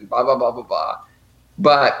worth it, and blah, blah, blah, blah, blah.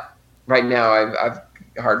 But right now, I've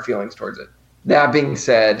hard feelings towards it. That being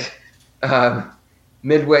said,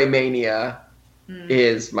 Midway Mania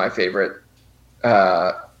is my favorite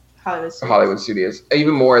Hollywood Studios.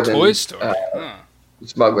 Even more than Toy Story.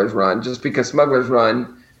 Smuggler's Run. Just because Smuggler's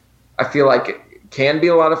Run, I feel like it can be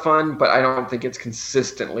a lot of fun, but I don't think it's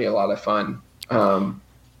consistently a lot of fun.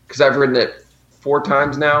 Because I've ridden it 4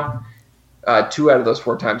 times now. 2 out of those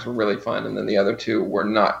 4 times were really fun, and then the other 2 were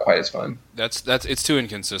not quite as fun. It's too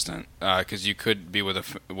inconsistent because you could be with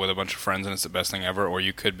a bunch of friends and it's the best thing ever, or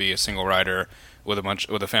you could be a single rider with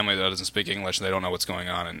a family that doesn't speak English and they don't know what's going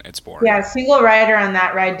on and it's boring. Yeah, single rider on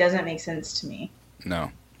that ride doesn't make sense to me.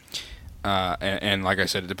 No. And like I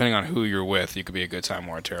said, depending on who you're with, you could be a good time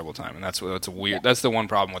or a terrible time, and that's weird. Yeah. That's the one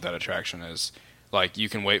problem with that attraction is. Like, you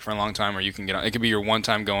can wait for a long time, or you can get on. It could be your one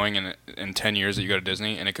time going in 10 years that you go to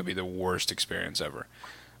Disney, and it could be the worst experience ever.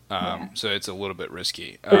 So it's a little bit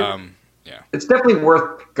risky. Yeah. It's definitely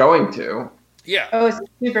worth going to. Yeah. Oh, it's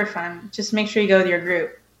super fun. Just make sure you go with your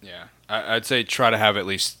group. Yeah. I'd say try to have at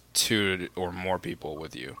least 2 or more people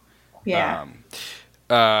with you. Yeah.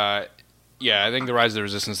 Yeah, I think the Rise of the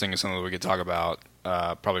Resistance thing is something that we could talk about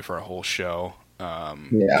probably for a whole show. Yeah,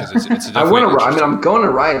 it's I want to. I mean, I'm going to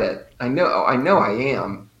ride it. I know I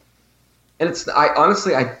am. And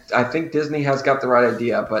I think Disney has got the right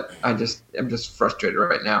idea, but I'm just frustrated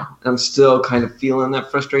right now. I'm still kind of feeling that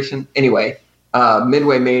frustration. Anyway,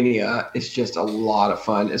 Midway Mania is just a lot of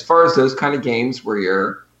fun. As far as those kind of games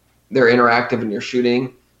where they're interactive and you're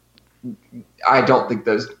shooting, I don't think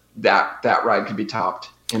that ride could be topped.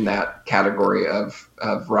 in that category of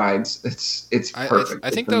rides. It's perfect. I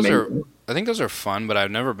think It's amazing. I think those are fun, but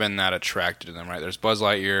I've never been that attracted to them. Right? There's Buzz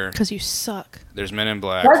Lightyear. Because you suck. There's Men in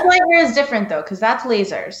Black. Buzz Lightyear is different though, because that's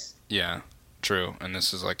lasers. Yeah, true. And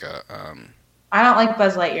this is like a. I don't like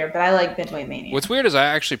Buzz Lightyear, but I like Midway Mania. What's weird is I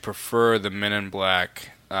actually prefer the Men in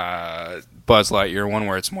Black Buzz Lightyear one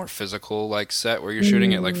where it's more physical, like set where you're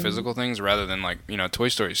shooting at like physical things rather than like Toy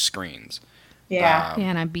Story screens. Yeah.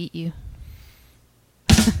 Yeah, and I beat you.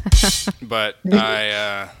 But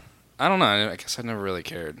I don't know. I guess I never really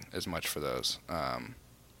cared as much for those.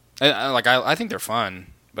 I think they're fun,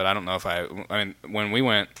 but I don't know if I mean, when we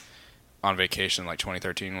went on vacation, like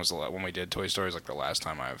 2013 was when we did Toy Story, is like the last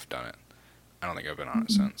time I've done it. I don't think I've been on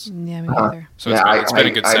it since. Yeah, me neither. So it's been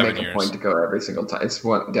a good 7 I make years. a point to go every single time. It's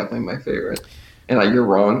definitely my favorite. And you're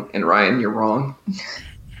wrong. And Ryan, you're wrong.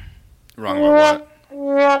 Wrong about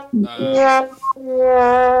what?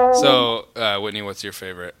 So, Whitney, what's your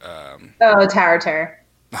favorite? Tower of Terror.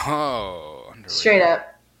 Oh, underrated. Straight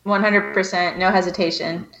up. 100%. No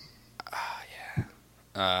hesitation.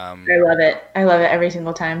 I I love it. I love it every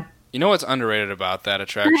single time. You know what's underrated about that I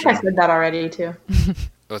attraction? think I said that already too.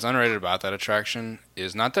 What's underrated about that attraction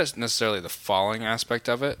is not that necessarily the falling aspect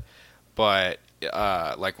of it, but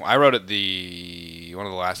like I rode it one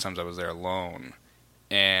of the last times I was there alone,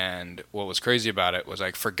 and what was crazy about it was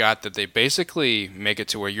I forgot that they basically make it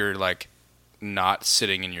to where you're like not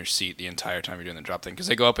sitting in your seat the entire time you're doing the drop thing because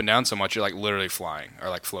they go up and down so much you're like literally flying or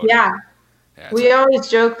like floating. Yeah. Yeah, We always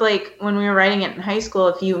joked like when we were riding it in high school,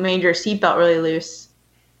 if you made your seatbelt really loose,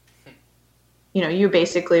 you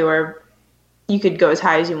basically you could go as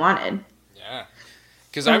high as you wanted. Yeah.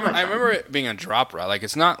 Because So I much fun. remember it being a drop ride. Like,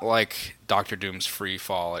 it's not like Doctor Doom's free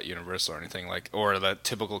fall at Universal or anything, or the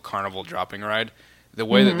typical carnival dropping ride. The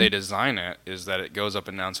way that they design it is that it goes up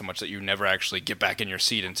and down so much that you never actually get back in your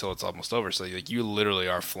seat until it's almost over. So, like, you literally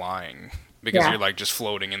are flying because you're, like, just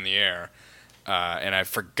floating in the air. And I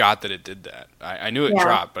forgot that it did that. I knew it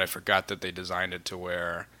dropped, but I forgot that they designed it to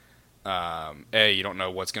where, you don't know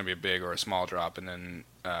what's going to be a big or a small drop, and then,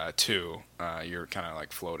 two, you're kind of,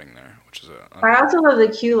 like, floating there, which is I also love the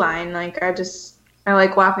queue line. Like I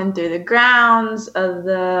like walking through the grounds of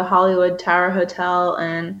the Hollywood Tower Hotel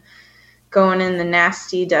and going in the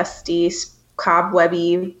nasty, dusty,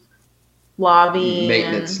 cobwebby lobby.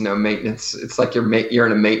 No maintenance. It's like you're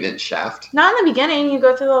in a maintenance shaft. Not in the beginning. You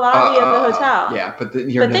go through the lobby of the hotel. Yeah, but then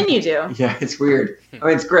then you do. Yeah, it's weird. I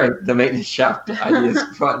mean, it's great. The maintenance shaft idea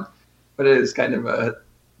is fun, but it is kind of a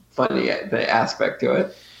funny aspect to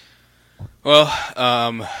it. Well,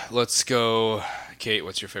 let's go. Kate,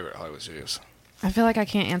 what's your favorite Hollywood Studios? I feel like I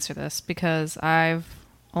can't answer this because I've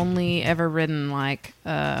only ever ridden like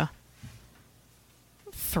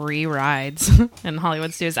 3 rides in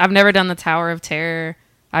Hollywood Studios. I've never done the Tower of Terror.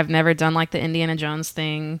 I've never done like the Indiana Jones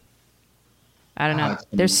thing. I don't know.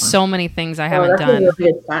 There's so many things I haven't that's done. a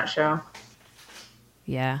really good stunt show.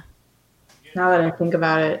 Yeah. Now that I think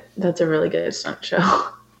about it, that's a really good stunt show.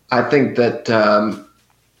 I think that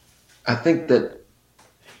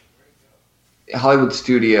Hollywood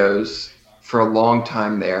Studios for a long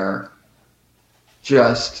time there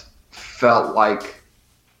just felt like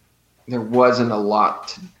there wasn't a lot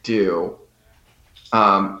to do.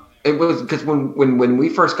 It was because when we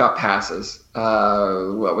first got passes,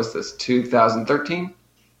 what was this, 2013?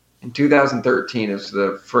 In 2013, it was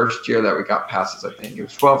the first year that we got passes, I think. It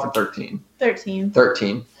was 12 or 13.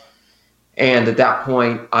 13. And at that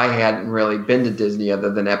point, I hadn't really been to Disney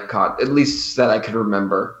other than Epcot, at least that I could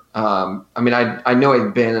remember. I mean, I know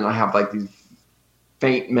I'd been, and I have like these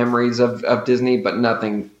faint memories of Disney, but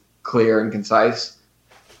nothing clear and concise.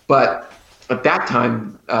 But at that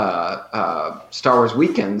time, Star Wars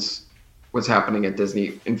Weekends was happening at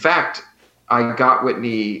Disney. In fact, I got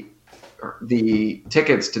Whitney the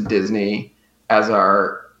tickets to Disney as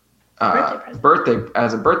our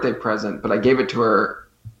birthday present, but I gave it to her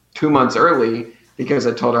 2 months early because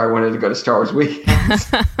I told her I wanted to go to Star Wars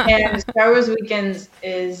Weekends. And Star Wars Weekends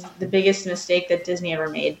is the biggest mistake that Disney ever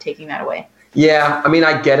made, taking that away. Yeah, I mean,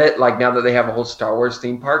 I get it. Like now that they have a whole Star Wars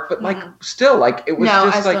theme park, but like still, like it was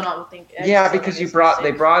just I like still don't think. yeah, because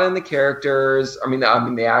they brought in the characters. I mean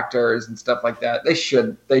the actors and stuff like that. They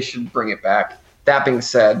should bring it back. That being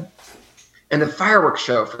said, and the fireworks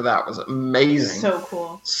show for that was amazing.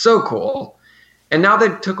 So cool. And now they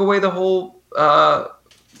took away the whole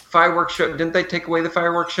fireworks show. Didn't they take away the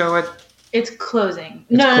fireworks show at? It's closing.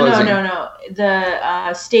 No.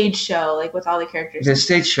 The stage show, like with all the characters. The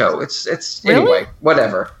stage show. It's really? Anyway,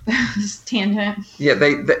 whatever. Tangent. Yeah,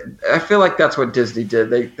 they. I feel like that's what Disney did.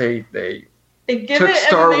 They give took it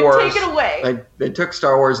Star and Wars. They take it away. They took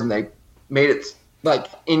Star Wars and they made it like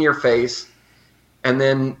in your face, and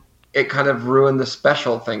then it kind of ruined the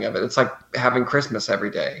special thing of it. It's like having Christmas every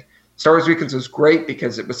day. Star Wars Weekends was great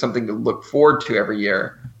because it was something to look forward to every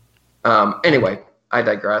year. Anyway, I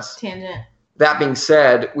digress. Tangent. That being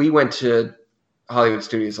said, we went to Hollywood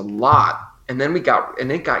Studios a lot, and then it got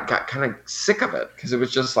kind of sick of it because it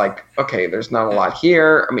was just like, okay, there's not a lot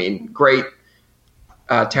here. I mean, great.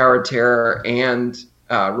 Tower of Terror and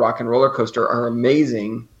Rock and Roller Coaster are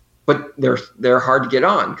amazing, but they're hard to get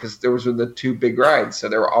on because those were the two big rides, so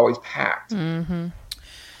they were always packed. Mm-hmm.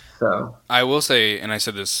 So I will say, and I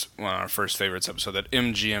said this on our first favorites episode, that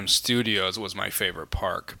MGM Studios was my favorite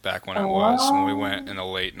park back when when we went in the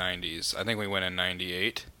late 90s. I think we went in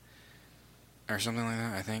 98 or something like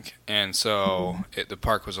that, I think. And so the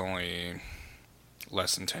park was only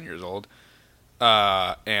less than 10 years old.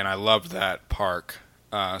 And I loved that park.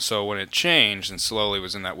 So when it changed and slowly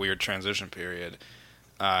was in that weird transition period,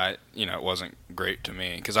 it wasn't great to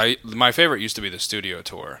me. Because my favorite used to be the studio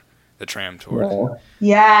tour. The tram tour.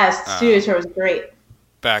 Yes, the studio tour was great.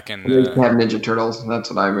 Back in we used to have Ninja Turtles. That's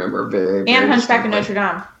what I remember very. And Hunchback of Notre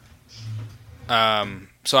Dame.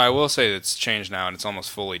 So I will say it's changed now, and it's almost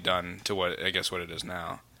fully done to what it is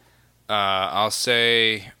now. I'll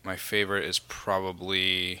say my favorite is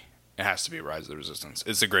probably it has to be Rise of the Resistance.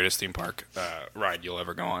 It's the greatest theme park ride you'll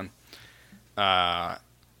ever go on.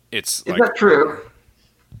 Is that true?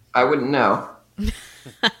 I wouldn't know.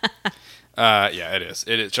 Yeah, it is.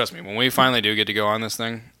 It is. Trust me. When we finally do get to go on this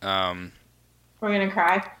thing, we're gonna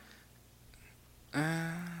cry.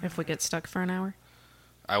 If we get stuck for an hour.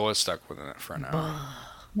 I was stuck with it for an hour.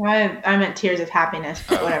 I meant tears of happiness,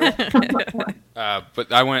 but whatever.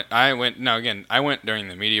 But I went during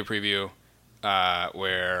the media preview,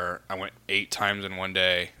 where I went 8 times in one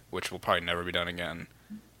day, which will probably never be done again.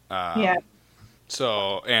 Yeah.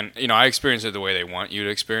 So, and I experienced it the way they want you to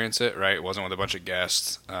experience it, right? It wasn't with a bunch of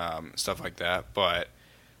guests, stuff like that. But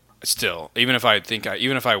still, even if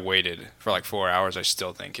I waited for like 4 hours, I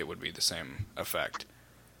still think it would be the same effect.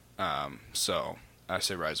 So I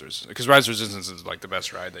say Rise of Resistance, because Rise of Resistance is like the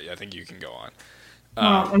best ride that I think you can go on.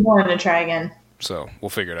 I'm willing to try again. So we'll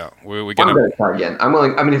figure it out. I'm going to try again. I'm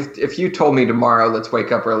willing. I mean, if you told me tomorrow, let's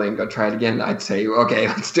wake up early and go try it again, I'd say, okay,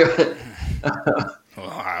 let's do it.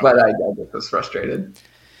 Wow. But I just was frustrated.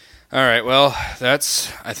 All right. Well, I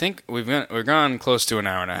think we're gone close to an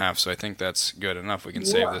hour and a half, so I think that's good enough. We can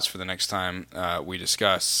save this for the next time we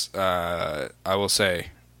discuss. I will say,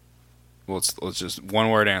 let's just one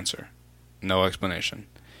word answer, no explanation.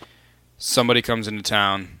 Somebody comes into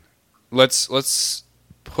town. Let's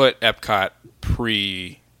put Epcot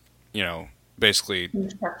basically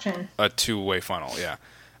a two-way funnel. Yeah.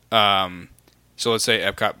 So let's say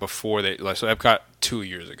Epcot Epcot 2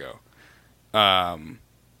 years ago.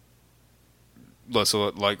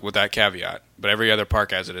 Like with that caveat, but every other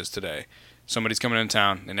park as it is today. Somebody's coming into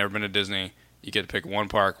town, they've never been to Disney. You get to pick one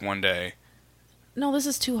park one day. No, this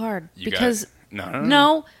is too hard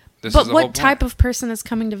No. But what type of person is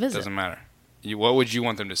coming to visit? Doesn't matter. What would you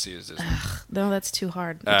want them to see as Disney? No, that's too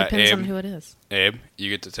hard. It depends on who it is. Abe, you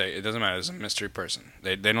get to take. It doesn't matter. It's a mystery person.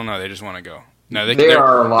 They don't know. They just want to go. No, there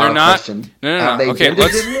are a lot of questions. No. Okay,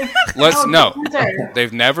 let's no.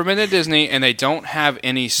 They've never been to Disney, and they don't have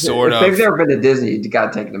any sort of. If they've never been to Disney, you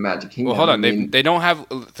got to take them to Magic Kingdom. Well, hold on. They don't have.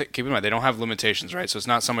 Keep in mind, they don't have limitations, right? So it's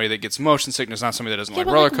not somebody that gets motion sickness. Not somebody that doesn't like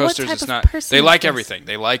roller coasters. It's not. They like everything.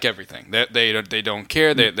 They like everything. They don't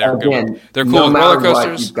care. They're good. They're cool with roller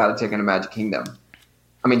coasters. You've got to take them to Magic Kingdom.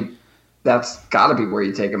 I mean, that's got to be where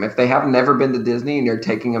you take them. If they have never been to Disney and you're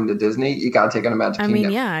taking them to Disney, you got to take them to Magic Kingdom. I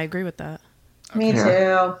mean, yeah, I agree with that. Me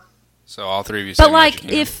too. So all three of you say But like, Magic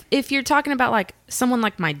Kingdom. if you're talking about like someone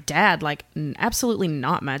like my dad, like absolutely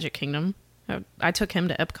not Magic Kingdom. I took him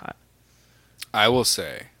to Epcot. I will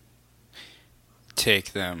say,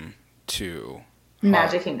 take them to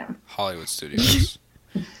Magic Kingdom, Hollywood Studios,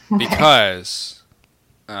 because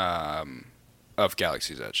of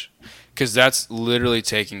Galaxy's Edge, because that's literally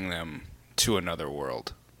taking them to another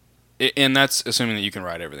world, and that's assuming that you can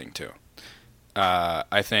ride everything too.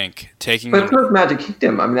 I think taking. But it's Magic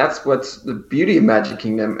Kingdom. I mean, that's what's the beauty of Magic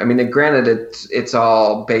Kingdom. I mean, granted, it's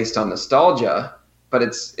all based on nostalgia, but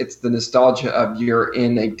it's the nostalgia of you're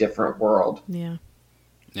in a different world. Yeah.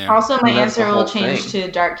 Also, my answer will change to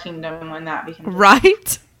Dark Kingdom when that becomes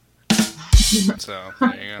right. So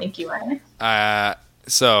there you go. Thank you, Ryan.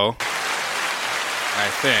 So I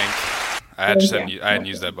think I hadn't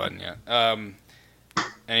used that button yet.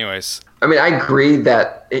 Anyways. I mean, I agree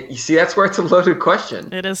that you see that's where it's a loaded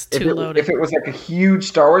question. It is too loaded. If it was like a huge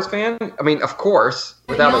Star Wars fan, I mean, of course,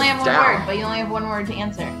 without you only a have doubt. one word, but you only have one word to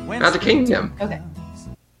answer. Magic Kingdom. Okay.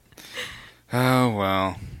 Oh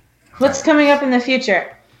well. What's coming up in the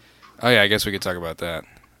future? Oh yeah, I guess we could talk about that.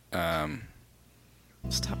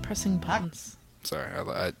 Stop pressing buttons. Sorry,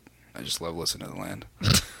 I just love listening to the land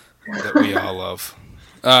that we all love.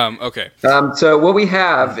 Okay. So what we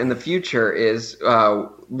have in the future is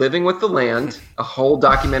Living with the Land, a whole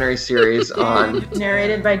documentary series on.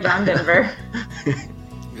 Narrated by John Denver.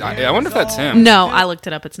 I wonder if that's him. No, I looked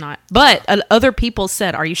it up. It's not. But other people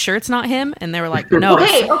said, "Are you sure it's not him?" And they were like, "No."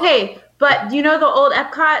 Okay. But do you know the old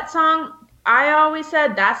Epcot song? I always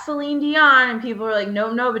said that's Celine Dion, and people were like,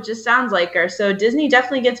 "No, it just sounds like her." So Disney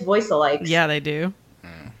definitely gets voice alikes. Yeah, they do.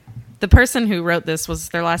 The person who wrote this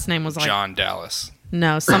their last name was like John Dallas.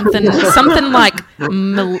 No, something like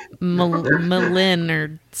Malin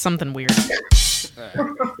or something weird.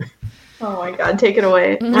 Oh my God, take it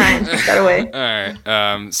away, Ryan. Take that away. All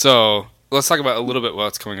right. So let's talk about a little bit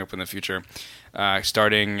what's coming up in the future.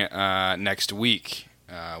 Starting next week,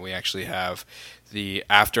 we actually have the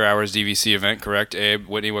After Hours DVC event. Correct, Abe?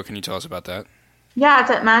 Whitney, what can you tell us about that? Yeah,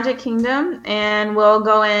 it's at Magic Kingdom, and we'll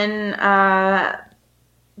go in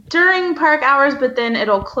during park hours, but then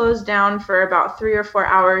it'll close down for about 3 or 4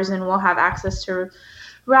 hours, and we'll have access to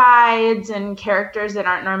rides and characters that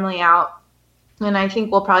aren't normally out. And I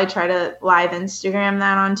think we'll probably try to live Instagram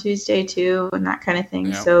that on Tuesday too, and that kind of thing.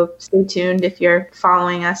 Yeah. So stay tuned if you're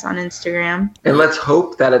following us on Instagram. And let's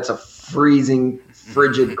hope that it's a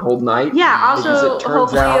frigid cold night. Yeah, because also it turns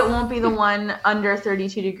hopefully out- it won't be the one under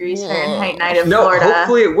 32 degrees Fahrenheit night of No, Florida.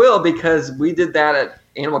 hopefully it will, because we did that at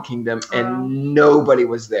Animal Kingdom and nobody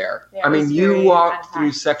was there. Yeah, I it mean, was you very walked unpacked.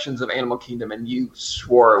 through sections of Animal Kingdom and you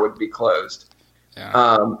swore it would be closed.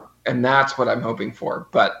 Yeah. And that's what I'm hoping for,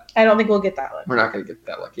 but I don't think we'll get that one. we're not going to get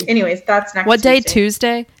that lucky. Anyways, that's next What day?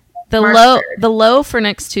 Tuesday. Tuesday. The March low 3rd. the low for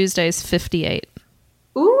next Tuesday is 58.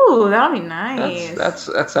 Ooh, that'll be nice.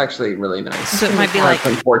 That's actually really nice. So it might be That's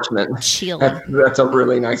like unfortunate. chill. That's a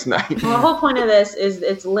really nice night. Well, the whole point of this is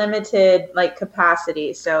it's limited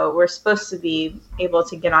capacity, so we're supposed to be able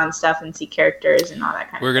to get on stuff and see characters and all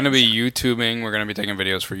that kind We're of gonna thing. be YouTubing. We're gonna be taking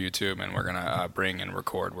videos for YouTube, and we're gonna bring and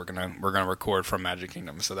record. We're gonna record from Magic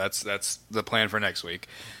Kingdom. So that's the plan for next week.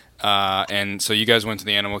 And so you guys went to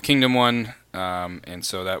the Animal Kingdom one, and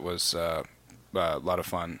so that was a lot of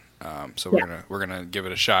fun. So we're gonna give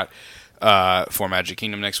it a shot for Magic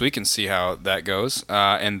Kingdom next week and see how that goes.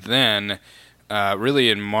 And then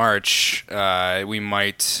really in March we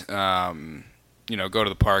might go to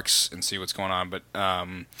the parks and see what's going on. But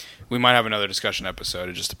we might have another discussion episode.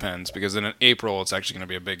 It just depends, because then in April it's actually going to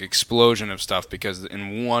be a big explosion of stuff, because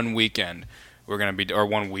in one weekend we're going to be, or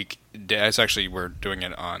 1 week day. It's actually, we're doing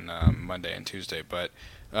it on Monday and Tuesday, but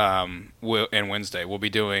and Wednesday we'll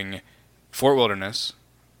be doing Fort Wilderness.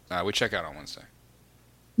 We check out on Wednesday.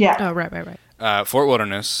 Yeah. Oh, right. Fort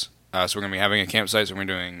Wilderness. So we're going to be having a campsite. So we're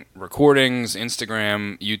doing recordings,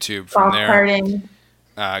 Instagram, YouTube Golf from there.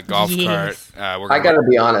 karting. Golf Yes. cart. I got to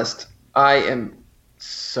be honest. I am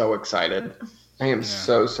so excited. I am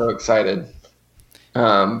so excited.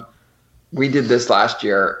 We did this last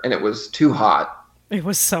year and it was too hot. It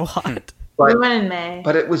was so hot. We went in May.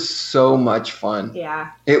 But it was so much fun.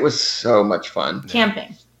 Yeah. It was so much fun.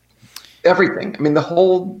 Camping. Everything. I mean, the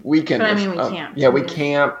whole weekend. But I was, mean, we camped. Yeah, we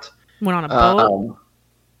camped. Went on a boat.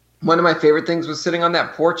 One of my favorite things was sitting on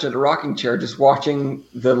that porch at a rocking chair, just watching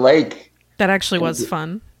the lake. That actually was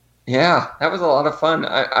fun. Yeah, that was a lot of fun.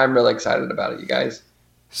 I'm really excited about it, you guys.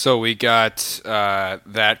 So we got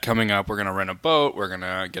that coming up. We're going to rent a boat. We're going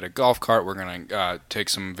to get a golf cart. We're going to take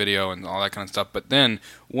some video and all that kind of stuff. But then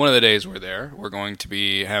one of the days we're there, we're going to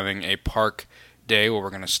be having a park day where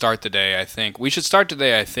we're going to start the day, I think. We should start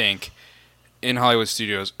today, I think, in Hollywood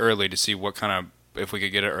Studios early to see what kind of, if we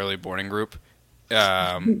could get an early boarding group.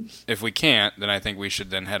 If we can't, then I think we should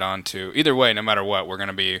then head on to, either way, no matter what, it's going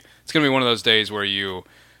to be one of those days where you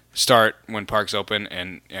start when parks open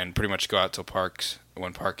and pretty much go out till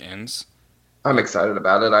when park ends. I'm excited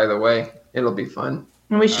about it either way. It'll be fun.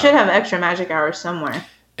 And we should have extra magic hours somewhere.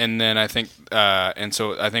 And then I think,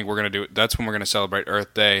 so I think we're going to that's when we're going to celebrate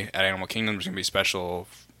Earth Day at Animal Kingdom. There's going to be special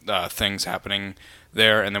things happening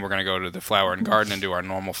there. And then we're going to go to the Flower and Garden and do our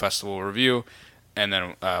normal festival review. And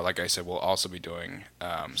then, like I said, we'll also be doing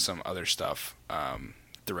some other stuff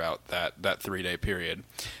throughout that 3-day period.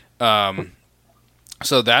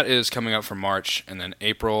 So that is coming up for March, and then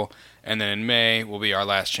April, and then in May will be our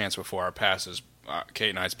last chance before our passes. Kate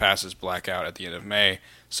and I's passes black out at the end of May.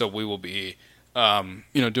 So we will be,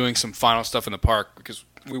 doing some final stuff in the park, because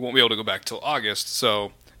we won't be able to go back till August.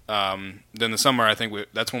 So then the summer, I think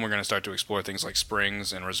that's when we're going to start to explore things like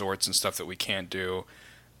springs and resorts and stuff that we can't do.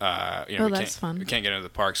 That's fun. We can't get into the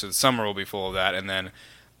park, so the summer will be full of that, and then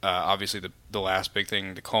obviously the last big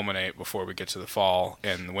thing to culminate before we get to the fall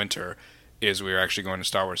and the winter is we are actually going to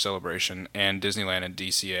Star Wars Celebration and Disneyland and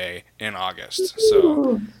DCA in August.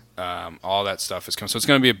 So all that stuff is coming. So it's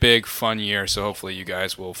going to be a big, fun year. So hopefully you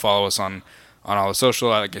guys will follow us on all the social.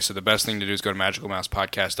 Like I said, the best thing to do is go to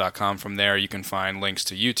magicalmousepodcast.com. From there, you can find links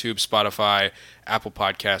to YouTube, Spotify, Apple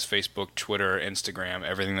Podcasts, Facebook, Twitter, Instagram,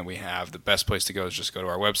 everything that we have. The best place to go is just go to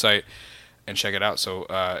our website and check it out. So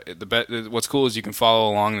what's cool is you can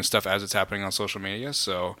follow along the stuff as it's happening on social media.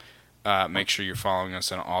 So make sure you're following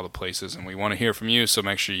us in all the places, and we want to hear from you. So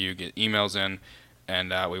make sure you get emails in,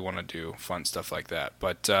 and we want to do fun stuff like that.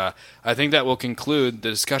 But I think that will conclude the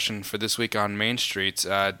discussion for this week on Main Street.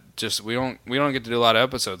 We don't get to do a lot of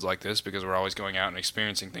episodes like this because we're always going out and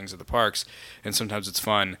experiencing things at the parks, and sometimes it's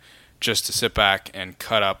fun just to sit back and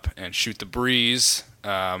cut up and shoot the breeze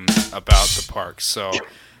about the parks. So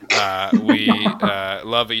we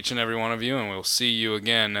love each and every one of you, and we'll see you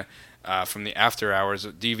again from the After Hours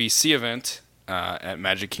DVC event at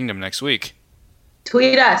Magic Kingdom next week.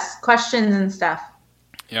 Tweet us questions and stuff.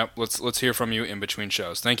 Yep, let's hear from you in between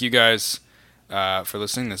shows. Thank you guys for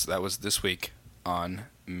listening. That was this week on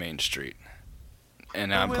Main Street. And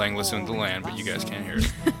now I'm playing Listen to the Land, but you guys can't hear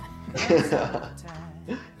it.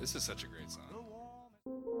 This is such a great song.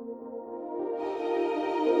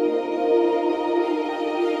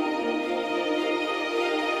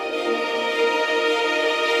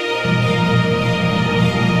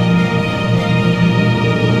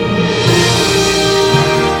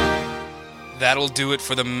 That'll do it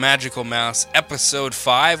for the Magical Mouse Episode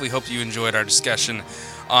 5. We hope you enjoyed our discussion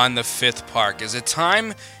on the 5th park. Is it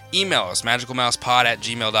time? Email us,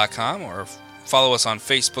 magicalmousepod@gmail.com, or follow us on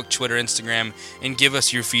Facebook, Twitter, Instagram, and give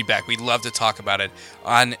us your feedback. We'd love to talk about it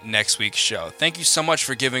on next week's show. Thank you so much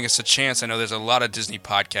for giving us a chance. I know there's a lot of Disney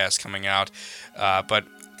podcasts coming out, but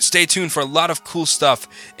stay tuned for a lot of cool stuff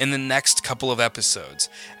in the next couple of episodes,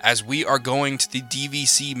 as we are going to the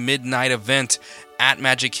DVC Midnight event at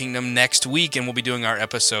Magic Kingdom next week, and we'll be doing our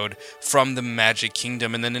episode from the Magic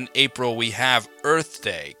Kingdom. And then in April, we have Earth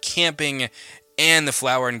Day, camping, and the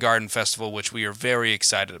Flower and Garden Festival, which we are very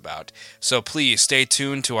excited about. So please stay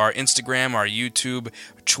tuned to our Instagram, our YouTube,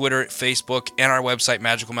 Twitter, Facebook, and our website,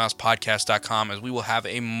 magicalmousepodcast.com, as we will have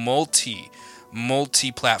a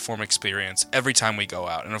multi-platform experience every time we go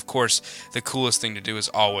out. And of course, the coolest thing to do is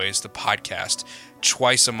always the podcast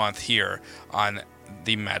twice a month here on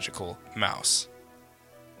the Magical Mouse.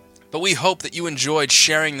 But we hope that you enjoyed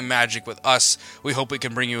sharing the magic with us. We hope we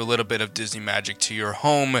can bring you a little bit of Disney magic to your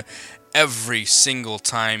home every single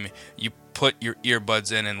time you put your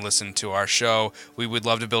earbuds in and listen to our show. We would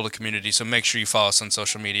love to build a community, so make sure you follow us on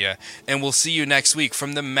social media. And we'll see you next week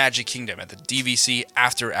from the Magic Kingdom at the DVC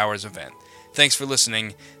After Hours event. Thanks for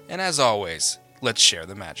listening, and as always, let's share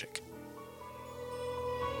the magic.